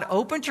unless God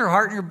opens your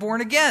heart and you're born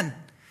again.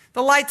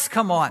 The lights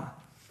come on.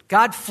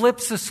 God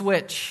flips a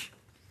switch.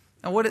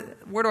 Now,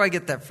 where do I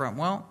get that from?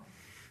 Well,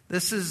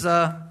 this is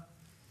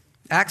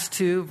Acts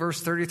 2,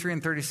 verse 33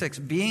 and 36.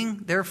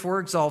 Being therefore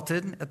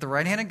exalted at the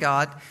right hand of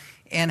God,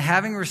 and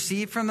having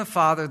received from the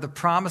Father the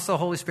promise of the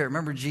Holy Spirit.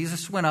 Remember,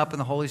 Jesus went up and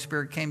the Holy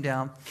Spirit came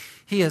down.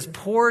 He has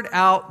poured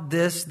out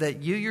this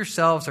that you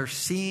yourselves are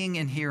seeing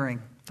and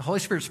hearing. The Holy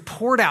Spirit's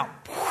poured out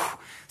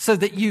so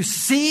that you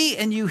see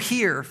and you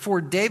hear.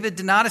 For David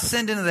did not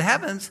ascend into the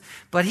heavens,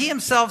 but he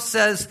himself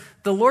says,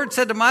 the Lord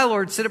said to my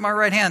Lord, sit at my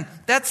right hand.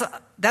 That's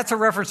a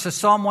reference to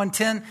Psalm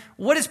 110.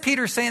 What is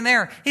Peter saying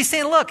there? He's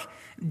saying, look,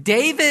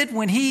 David,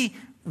 when he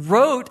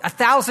wrote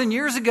 1,000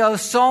 years ago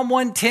Psalm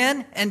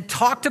 110 and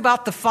talked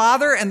about the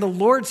Father and the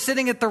Lord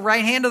sitting at the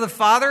right hand of the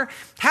Father,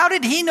 how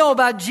did he know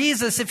about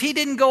Jesus if he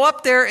didn't go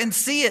up there and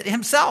see it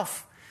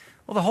himself?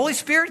 Well, the Holy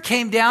Spirit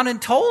came down and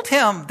told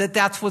him that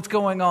that's what's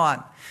going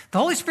on. The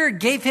Holy Spirit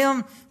gave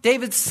him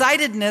David's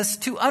sightedness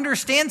to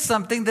understand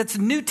something that's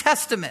New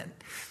Testament.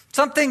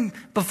 Something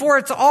before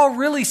it's all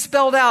really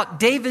spelled out.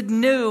 David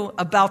knew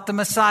about the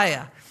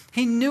Messiah.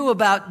 He knew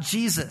about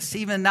Jesus,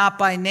 even not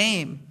by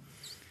name.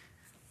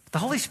 The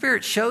Holy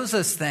Spirit shows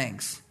us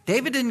things.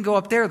 David didn't go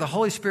up there. The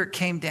Holy Spirit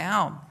came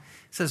down.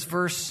 It says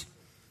verse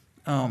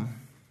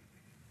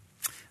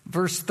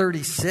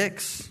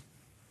 36.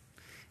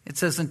 It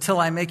says, until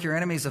I make your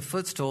enemies a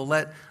footstool,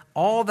 let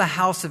all the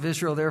house of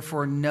Israel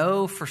therefore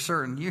know for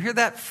certain. You hear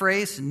that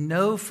phrase,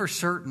 know for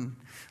certain.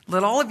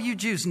 Let all of you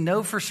Jews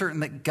know for certain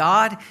that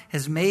God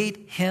has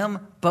made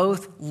him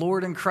both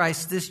Lord and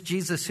Christ, this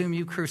Jesus whom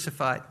you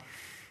crucified.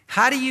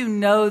 How do you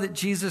know that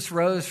Jesus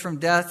rose from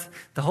death?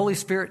 The Holy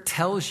Spirit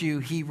tells you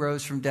he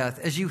rose from death.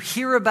 As you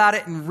hear about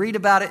it and read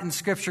about it in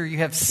Scripture, you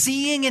have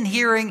seeing and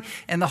hearing,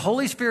 and the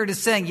Holy Spirit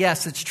is saying,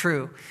 yes, it's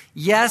true.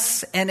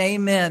 Yes and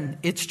amen.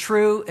 It's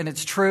true, and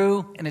it's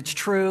true, and it's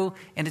true,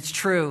 and it's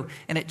true.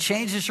 And it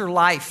changes your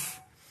life.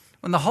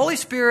 When the Holy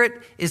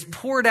Spirit is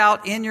poured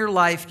out in your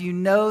life, you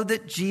know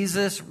that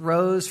Jesus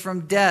rose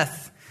from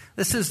death.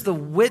 This is the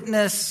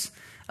witness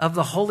of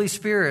the Holy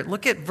Spirit.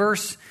 Look at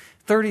verse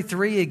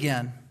 33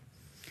 again.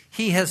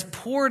 He has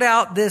poured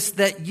out this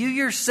that you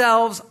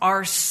yourselves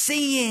are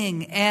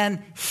seeing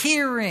and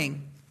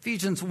hearing.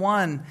 Ephesians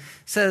 1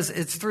 says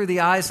it's through the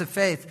eyes of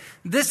faith.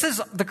 This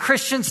is the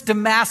Christian's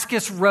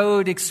Damascus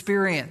Road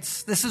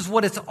experience. This is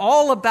what it's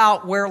all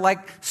about, where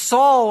like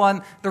Saul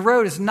on the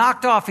road is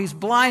knocked off. He's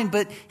blind,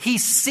 but he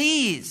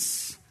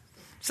sees.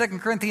 2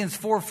 Corinthians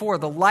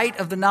 4:4, the light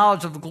of the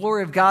knowledge of the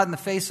glory of God in the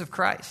face of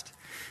Christ.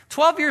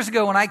 12 years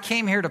ago when I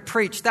came here to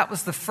preach, that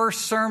was the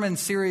first sermon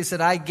series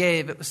that I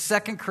gave. It was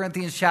 2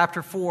 Corinthians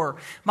chapter 4.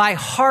 My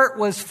heart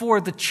was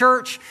for the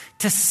church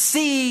to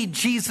see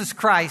Jesus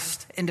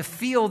Christ and to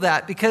feel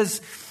that, because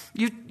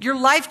your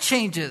life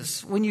changes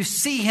when you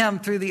see him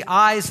through the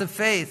eyes of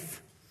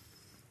faith.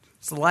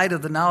 It's the light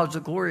of the knowledge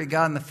of the glory of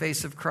God in the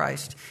face of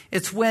Christ.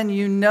 It's when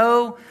you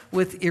know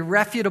with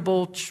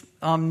irrefutable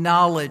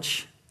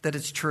knowledge that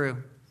it's true.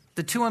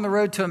 The two on the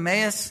road to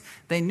Emmaus,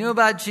 they knew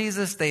about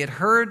Jesus. They had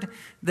heard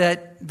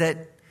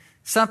that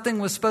something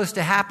was supposed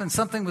to happen.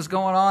 Something was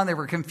going on. They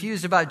were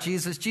confused about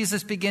Jesus.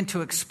 Jesus began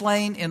to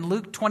explain in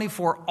Luke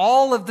 24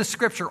 all of the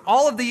scripture,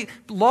 all of the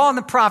law and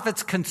the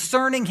prophets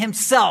concerning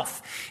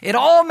himself. It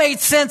all made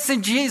sense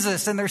in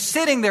Jesus. And they're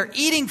sitting there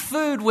eating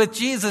food with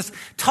Jesus,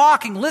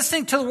 talking,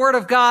 listening to the word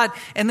of God.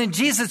 And then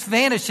Jesus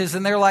vanishes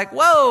and they're like,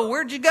 whoa,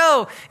 where'd you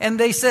go? And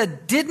they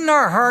said, didn't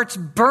our hearts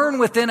burn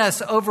within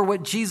us over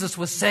what Jesus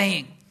was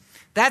saying?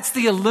 That's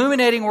the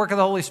illuminating work of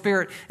the Holy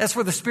Spirit. That's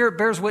where the Spirit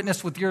bears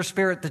witness with your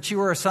spirit that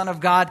you are a son of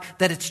God,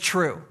 that it's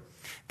true.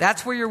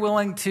 That's where you're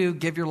willing to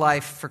give your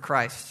life for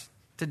Christ,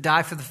 to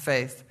die for the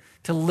faith,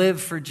 to live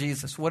for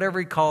Jesus. Whatever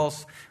he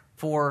calls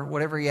for,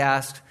 whatever he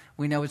asked,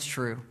 we know it's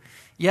true.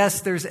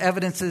 Yes, there's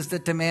evidences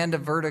that demand a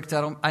verdict.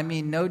 I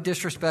mean no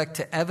disrespect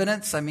to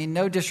evidence. I mean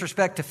no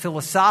disrespect to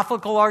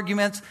philosophical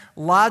arguments,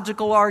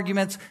 logical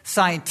arguments,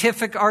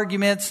 scientific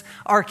arguments,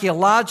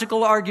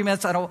 archaeological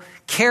arguments. I don't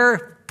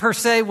care per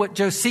se what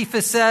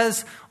Josephus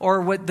says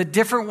or what the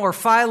different or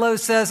Philo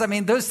says. I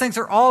mean, those things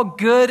are all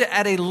good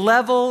at a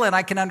level, and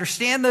I can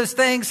understand those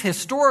things,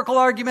 historical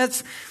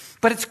arguments.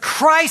 But it's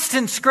Christ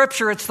in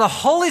Scripture. It's the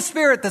Holy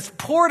Spirit that's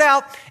poured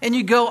out, and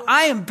you go,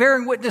 I am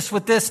bearing witness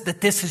with this, that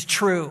this is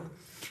true.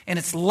 And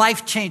it's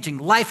life-changing,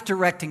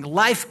 life-directing,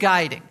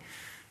 life-guiding.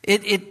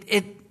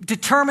 It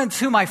determines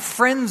who my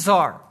friends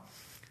are,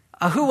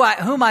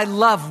 whom I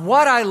love,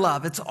 what I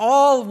love. It's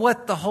all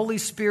what the Holy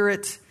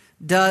Spirit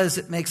does.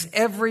 It makes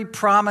every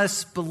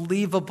promise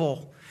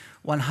believable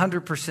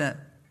 100%.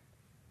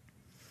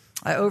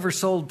 I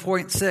oversold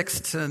point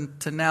 6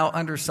 to now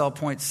undersell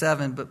point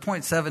 7, but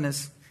point 7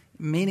 is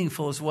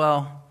meaningful as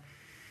well.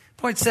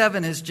 Point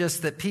 7 is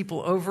just that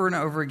people over and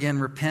over again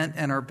repent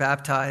and are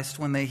baptized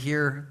when they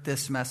hear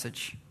this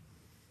message.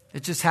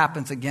 It just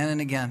happens again and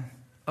again,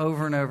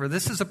 over and over.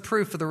 This is a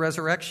proof of the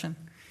resurrection.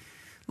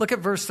 Look at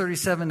verse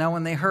 37. Now,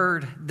 when they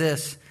heard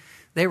this,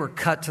 they were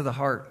cut to the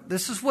heart.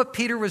 This is what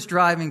Peter was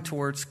driving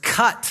towards.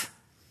 Cut.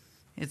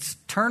 It's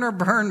turn or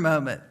burn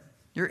moment.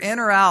 You're in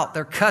or out.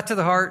 They're cut to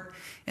the heart.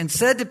 And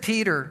said to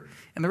Peter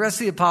and the rest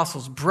of the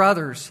apostles,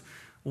 brothers,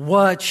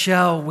 what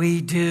shall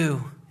we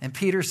do? And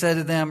Peter said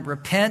to them,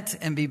 repent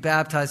and be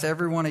baptized,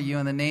 every one of you,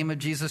 in the name of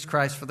Jesus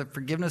Christ for the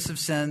forgiveness of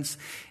sins,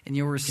 and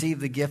you'll receive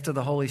the gift of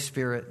the Holy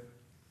Spirit.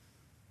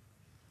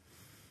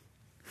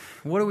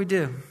 What do we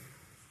do?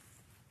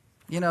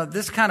 You know,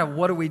 this kind of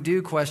what do we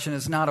do question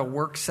is not a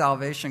work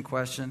salvation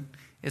question.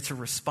 It's a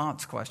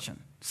response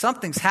question.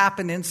 Something's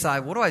happened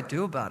inside. What do I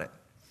do about it?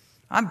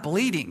 I'm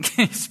bleeding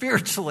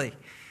spiritually.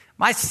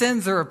 My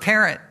sins are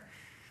apparent.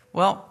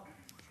 Well,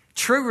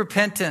 true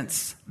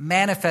repentance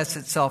manifests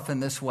itself in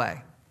this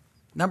way.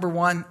 Number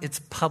one, it's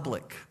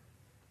public.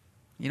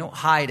 You don't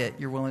hide it.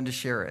 You're willing to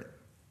share it.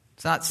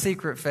 It's not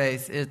secret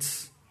faith.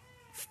 It's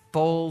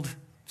bold,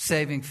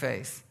 saving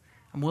faith.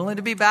 I'm willing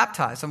to be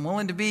baptized. I'm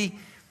willing to be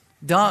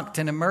dunked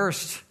and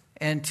immersed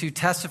and to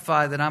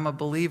testify that I'm a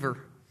believer.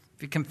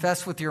 If you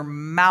confess with your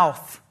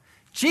mouth,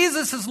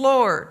 Jesus is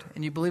Lord,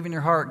 and you believe in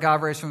your heart,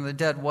 God raised from the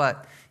dead,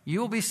 what?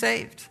 You will be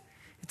saved.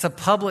 It's a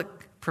public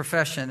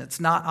profession. It's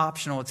not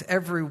optional. It's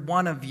every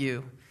one of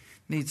you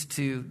needs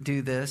to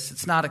do this.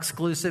 It's not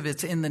exclusive.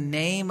 It's in the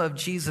name of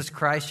Jesus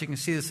Christ. You can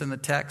see this in the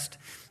text.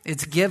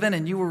 It's given,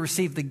 and you will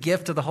receive the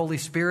gift of the Holy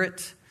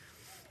Spirit.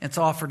 It's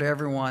offered to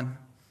everyone.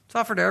 It's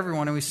offered to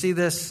everyone, and we see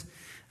this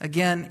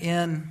again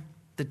in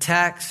the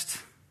text.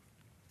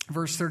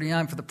 Verse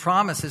 39, for the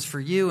promise is for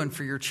you and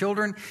for your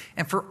children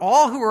and for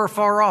all who are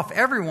far off,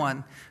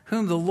 everyone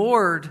whom the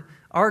Lord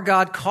our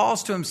God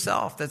calls to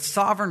himself. That's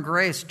sovereign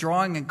grace,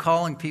 drawing and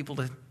calling people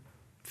to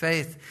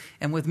faith.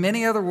 And with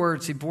many other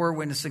words, he bore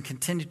witness and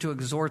continued to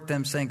exhort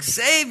them, saying,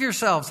 save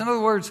yourselves. In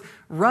other words,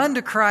 run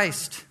to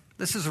Christ.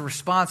 This is a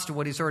response to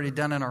what he's already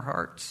done in our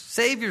hearts.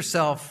 Save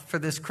yourself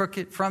from this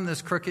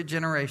crooked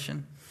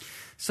generation.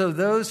 So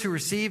those who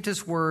received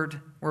his word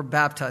were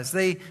baptized.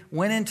 They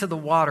went into the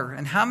water.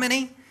 And how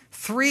many?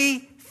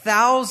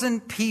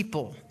 3,000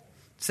 people.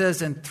 It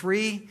says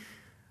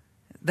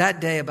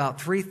that day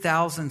about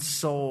 3,000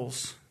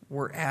 souls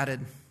were added.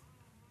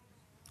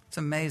 It's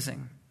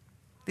amazing.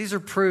 These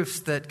are proofs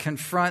that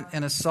confront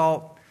and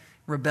assault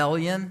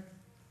rebellion.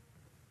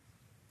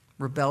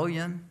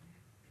 Rebellion.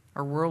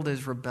 Our world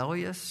is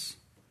rebellious.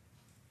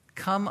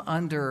 Come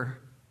under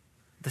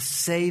the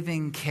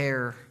saving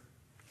care,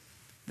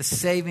 the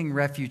saving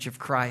refuge of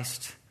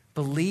Christ.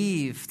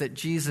 Believe that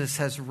Jesus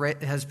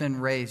has been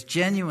raised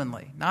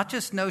genuinely, not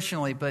just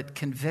notionally, but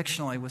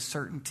convictionally with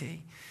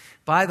certainty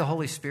by the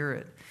Holy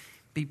Spirit.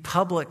 Be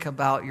public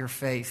about your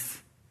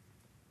faith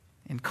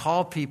and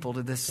call people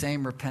to this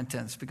same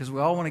repentance, because we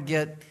all want to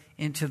get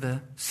into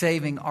the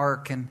saving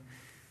ark and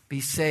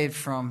be saved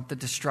from the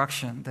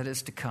destruction that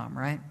is to come,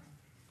 right?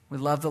 We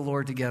love the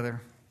Lord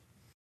together.